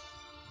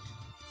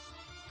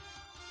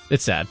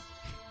 It's sad.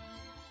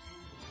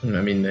 I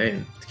mean,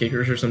 the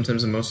kickers are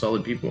sometimes the most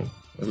solid people.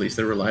 At least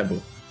they're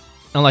reliable.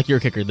 Unlike your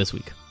kicker this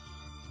week.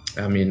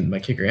 I mean, my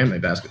kicker and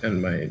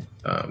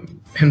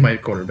my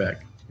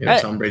quarterback.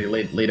 Tom Brady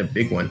laid a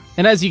big one.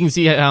 And as you can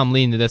see how I'm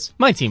leaning to this,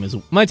 my team is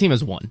one. My team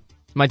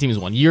is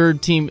one. Your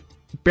team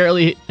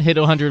barely hit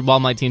 100, while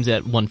my team's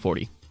at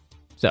 140.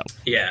 So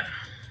yeah,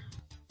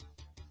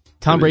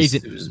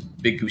 It was a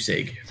big goose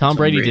egg. Tom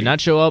Brady did not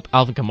show up.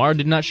 Alvin Kamara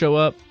did not show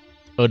up.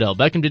 Odell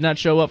Beckham did not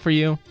show up for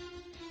you.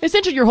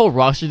 Essentially, your whole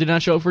roster did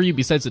not show up for you,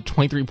 besides the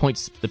 23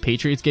 points the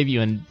Patriots gave you,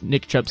 and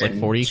Nick Chubb's like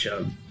 40.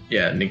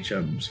 Nick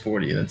Chubb's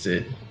 40. That's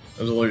it.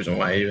 That was the only reason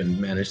why I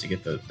even managed to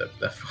get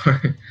that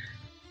far.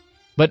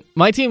 But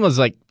my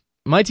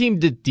team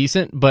did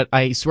decent, but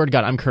I swear to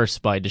God, I'm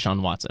cursed by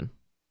Deshaun Watson.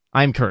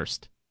 I'm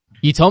cursed.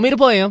 You told me to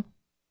play him,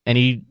 and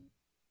he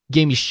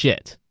gave me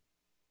shit.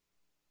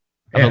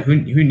 Yeah, who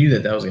knew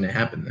that was going to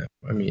happen, though?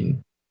 I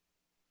mean...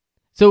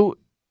 So,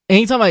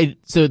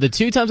 the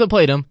 2 times I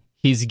played him,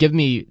 he's given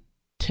me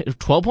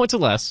 12 points or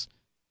less,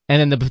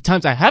 and then the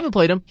times I haven't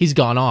played him, he's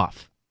gone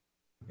off.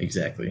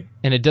 Exactly.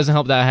 And it doesn't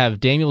help that I have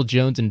Daniel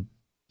Jones and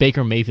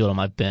Baker Mayfield on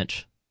my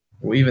bench.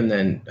 Well, even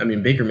then, I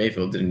mean, Baker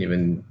Mayfield didn't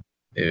even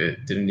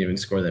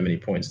score that many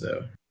points,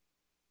 though.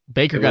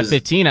 Baker got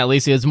 15 at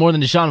least. It was more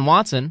than Deshaun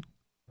Watson.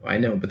 I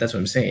know, but that's what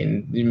I'm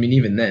saying. I mean,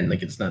 even then,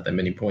 like, it's not that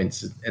many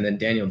points. And then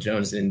Daniel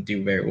Jones didn't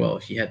do very well.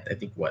 He had, I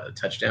think, a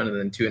touchdown and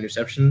then 2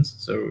 interceptions.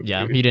 So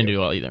yeah, he didn't do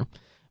well either.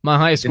 My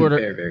highest score,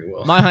 very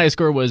well. My highest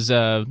score was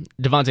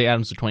Devontae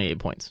Adams with 28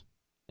 points.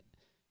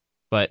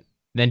 But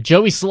then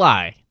Joey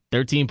Sly,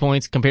 13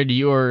 points compared to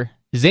your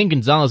Zane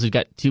Gonzalez, who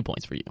got 2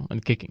 points for you on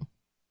kicking.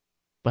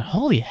 But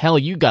holy hell,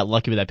 you got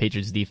lucky with that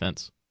Patriots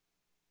defense.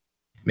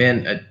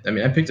 Man,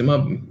 I picked him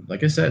up.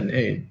 Like I said,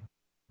 hey,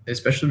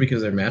 especially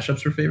because their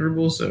matchups were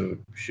favorable. So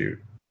shoot.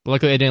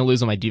 Luckily, I didn't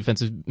lose on my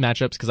defensive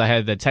matchups because I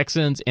had the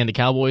Texans and the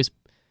Cowboys.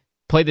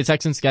 Played the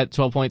Texans, got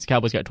 12 points.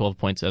 Cowboys got 12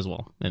 points as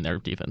well in their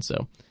defense.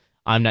 So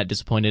I'm not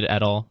disappointed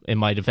at all in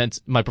my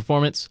defense, my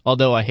performance.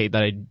 Although I hate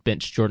that I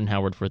benched Jordan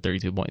Howard for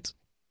 32 points.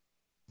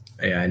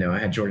 Yeah, I know. I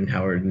had Jordan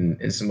Howard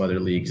in some other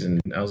leagues,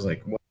 and I was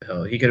like, what the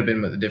hell? He could have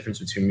been the difference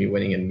between me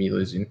winning and me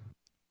losing.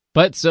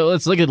 But so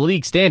let's look at the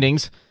league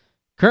standings.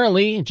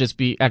 Currently,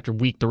 after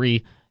week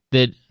 3,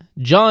 that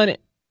John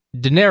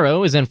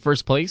DeNiro is in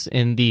first place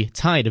in the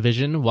tie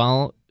division,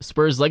 while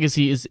Spurs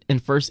Legacy is in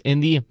first in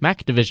the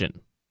MAC division.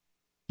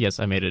 Yes,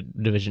 I made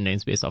division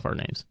names based off our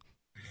names.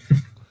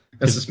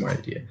 That's a smart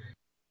idea.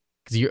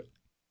 Because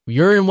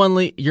you're in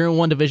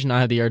one division,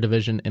 I have the other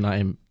division, and I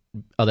am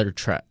utter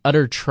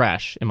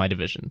trash in my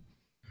division.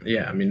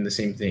 Yeah, I mean the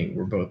same thing.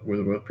 We're both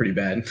pretty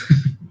bad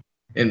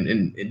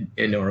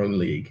in our own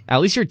league. At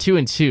least you're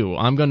 2-2.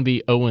 I'm going to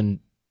be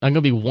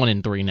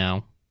 1-3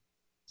 now.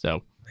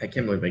 So I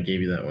can't believe I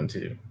gave you that one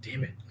too.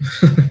 Damn it.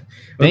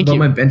 Thank you.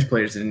 My bench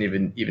players didn't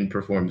even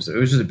perform, so it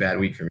was just a bad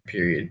week for me,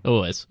 period. It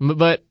was.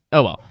 But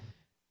oh well.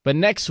 But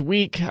next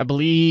week, I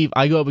believe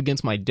I go up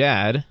against my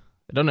dad.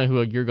 I don't know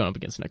who you're going up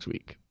against next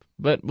week.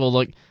 But we'll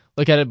look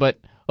at it. But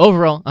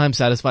overall, I'm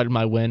satisfied with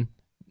my win.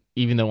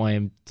 Even though I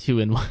am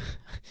 2-1.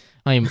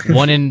 I am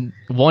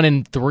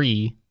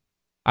 1-3.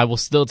 I will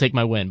still take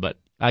my win. But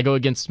I go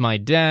against my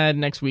dad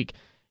next week.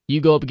 You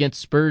go up against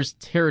Spurs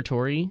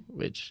Territory,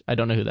 which I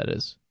don't know who that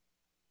is.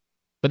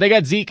 But they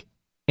got Zeke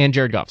and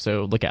Jared Goff,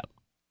 so look out.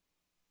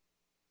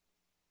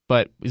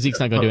 But Zeke's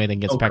not going to do anything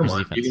against Packers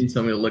defense. You didn't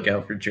tell me to look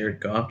out for Jared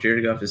Goff.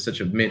 Jared Goff is such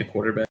a mid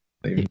quarterback.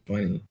 Not even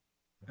funny.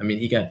 I mean,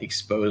 he got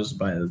exposed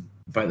by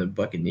the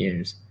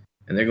Buccaneers,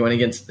 and they're going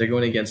against the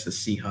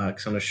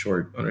Seahawks on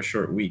a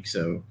short week.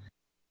 So,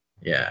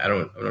 yeah, I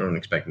don't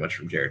expect much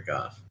from Jared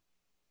Goff.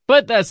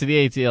 But that's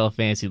the ATL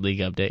Fantasy League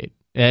update.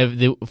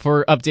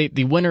 For update,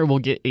 the winner will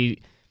get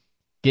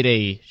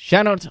a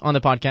shout out on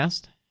the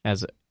podcast,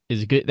 as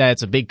is good.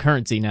 That's a big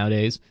currency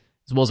nowadays,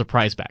 as well as a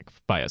prize back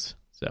by us.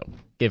 So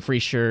get a free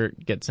shirt,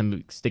 get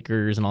some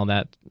stickers and all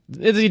that.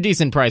 It's a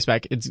decent price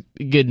back. It's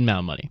a good amount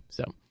of money.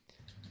 So,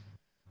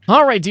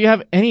 all right. Do you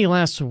have any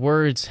last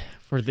words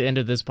for the end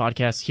of this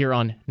podcast here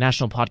on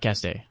National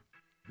Podcast Day?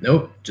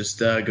 Nope. Just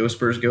go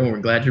Spurs, go! And we're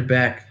glad you're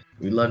back.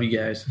 We love you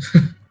guys.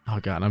 Oh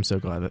God, I'm so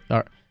glad that. All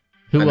right.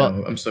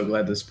 I'm so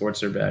glad the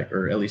sports are back,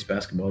 or at least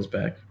basketball is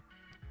back.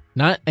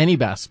 Not any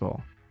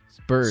basketball.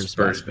 Spurs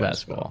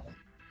basketball.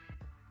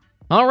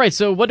 All right,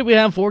 so what do we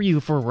have for you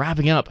for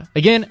wrapping up?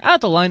 Again, At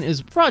The Line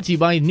is brought to you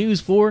by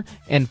News 4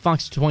 and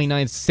Fox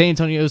 29 San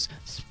Antonio's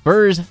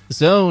Spurs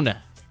Zone.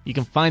 You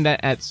can find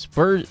that at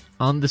Spurs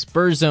on the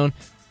Spurs Zone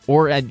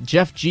or at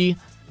Jeff G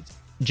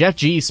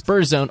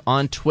Spurs Zone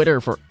on Twitter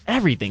for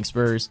everything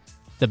Spurs.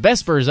 The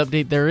best Spurs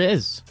update there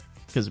is,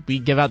 because we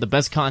give out the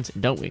best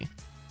content, don't we?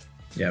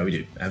 Yeah, we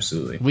do.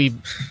 Absolutely.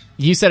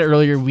 You said it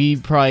earlier, we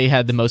probably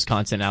had the most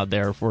content out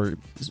there for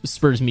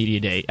Spurs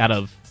Media Day out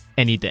of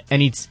any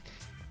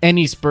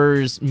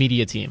Spurs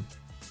media team.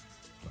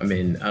 I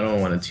mean, I don't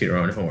want to toot our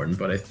own horn,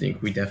 but I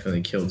think we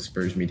definitely killed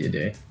Spurs Media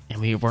Day. And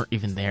we weren't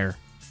even there.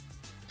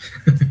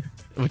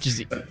 Which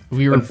is,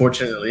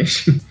 unfortunately.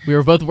 We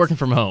were both working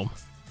from home.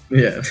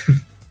 Yeah.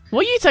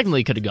 Well, you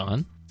technically could have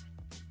gone.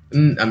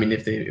 I mean,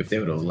 if they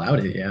would have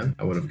allowed it, yeah,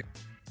 I would have.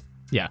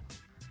 Yeah.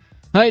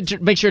 All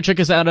right, make sure to check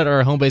us out at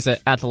our home base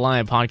at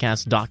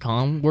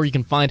thelionpodcast.com, where you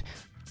can find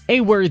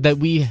anywhere that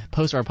we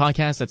post our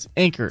podcast. That's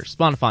Anchor,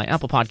 Spotify,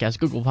 Apple Podcasts,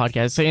 Google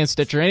Podcasts, and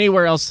Stitcher,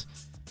 anywhere else.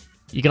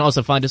 You can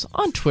also find us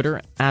on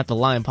Twitter at The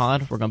Lion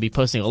Pod. We're going to be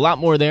posting a lot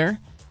more there.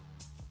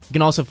 You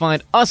can also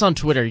find us on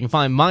Twitter. You can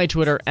find my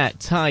Twitter at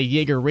Ty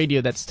Jaeger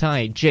Radio. That's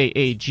Ty,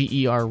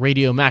 Jager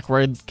Radio. Mac,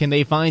 where can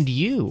they find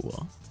you?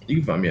 You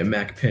can find me at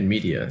MacPen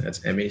Media.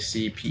 That's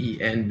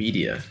MacPen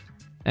Media.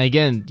 And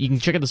again, you can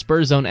check out the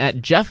Spurs Zone at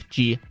Jeff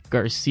G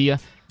Garcia.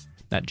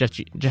 Not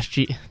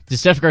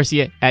Jeff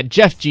Garcia at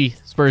Jeff G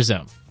Spurs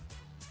Zone.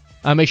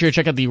 Make sure to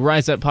check out the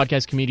Rise Up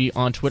podcast community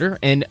on Twitter.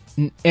 And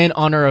in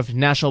honor of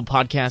National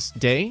Podcast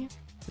Day,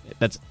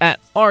 that's at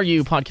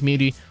RU Pod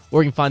Community,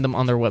 or you can find them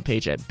on their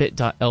webpage at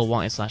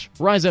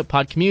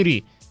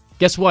bit.ly/RiseUpPodCommunity.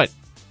 Guess what?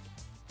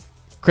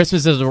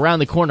 Christmas is around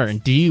the corner,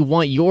 and do you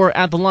want your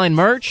At The Line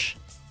merch?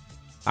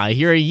 I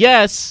hear a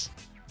yes.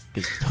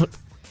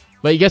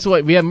 But guess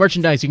what? We have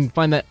merchandise. You can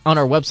find that on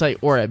our website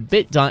or at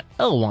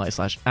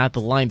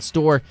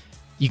bit.ly/AtTheLineStore.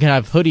 You can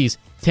have hoodies,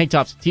 tank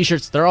tops,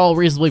 t-shirts. They're all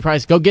reasonably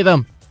priced. Go get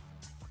them.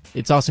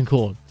 It's awesome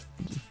cool.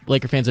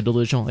 Laker fans are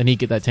delusional, and he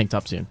get that tank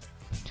top soon.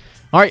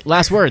 All right,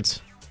 last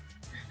words.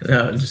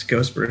 No, just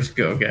go Spurs,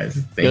 go guys.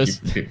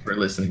 Thank you for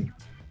listening.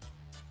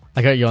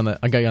 I got you on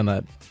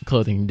that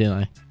clothing, didn't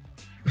I?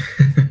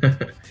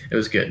 It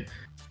was good.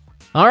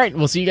 All right,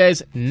 we'll see you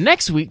guys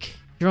next week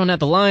here on At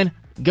The Line.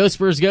 Go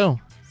Spurs, go.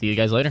 See you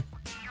guys later.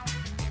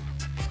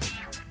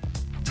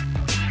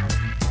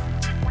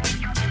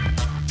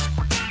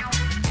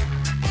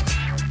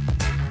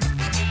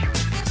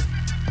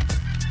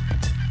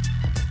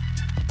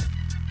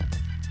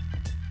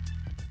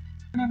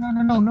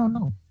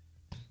 No.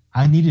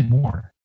 I needed more.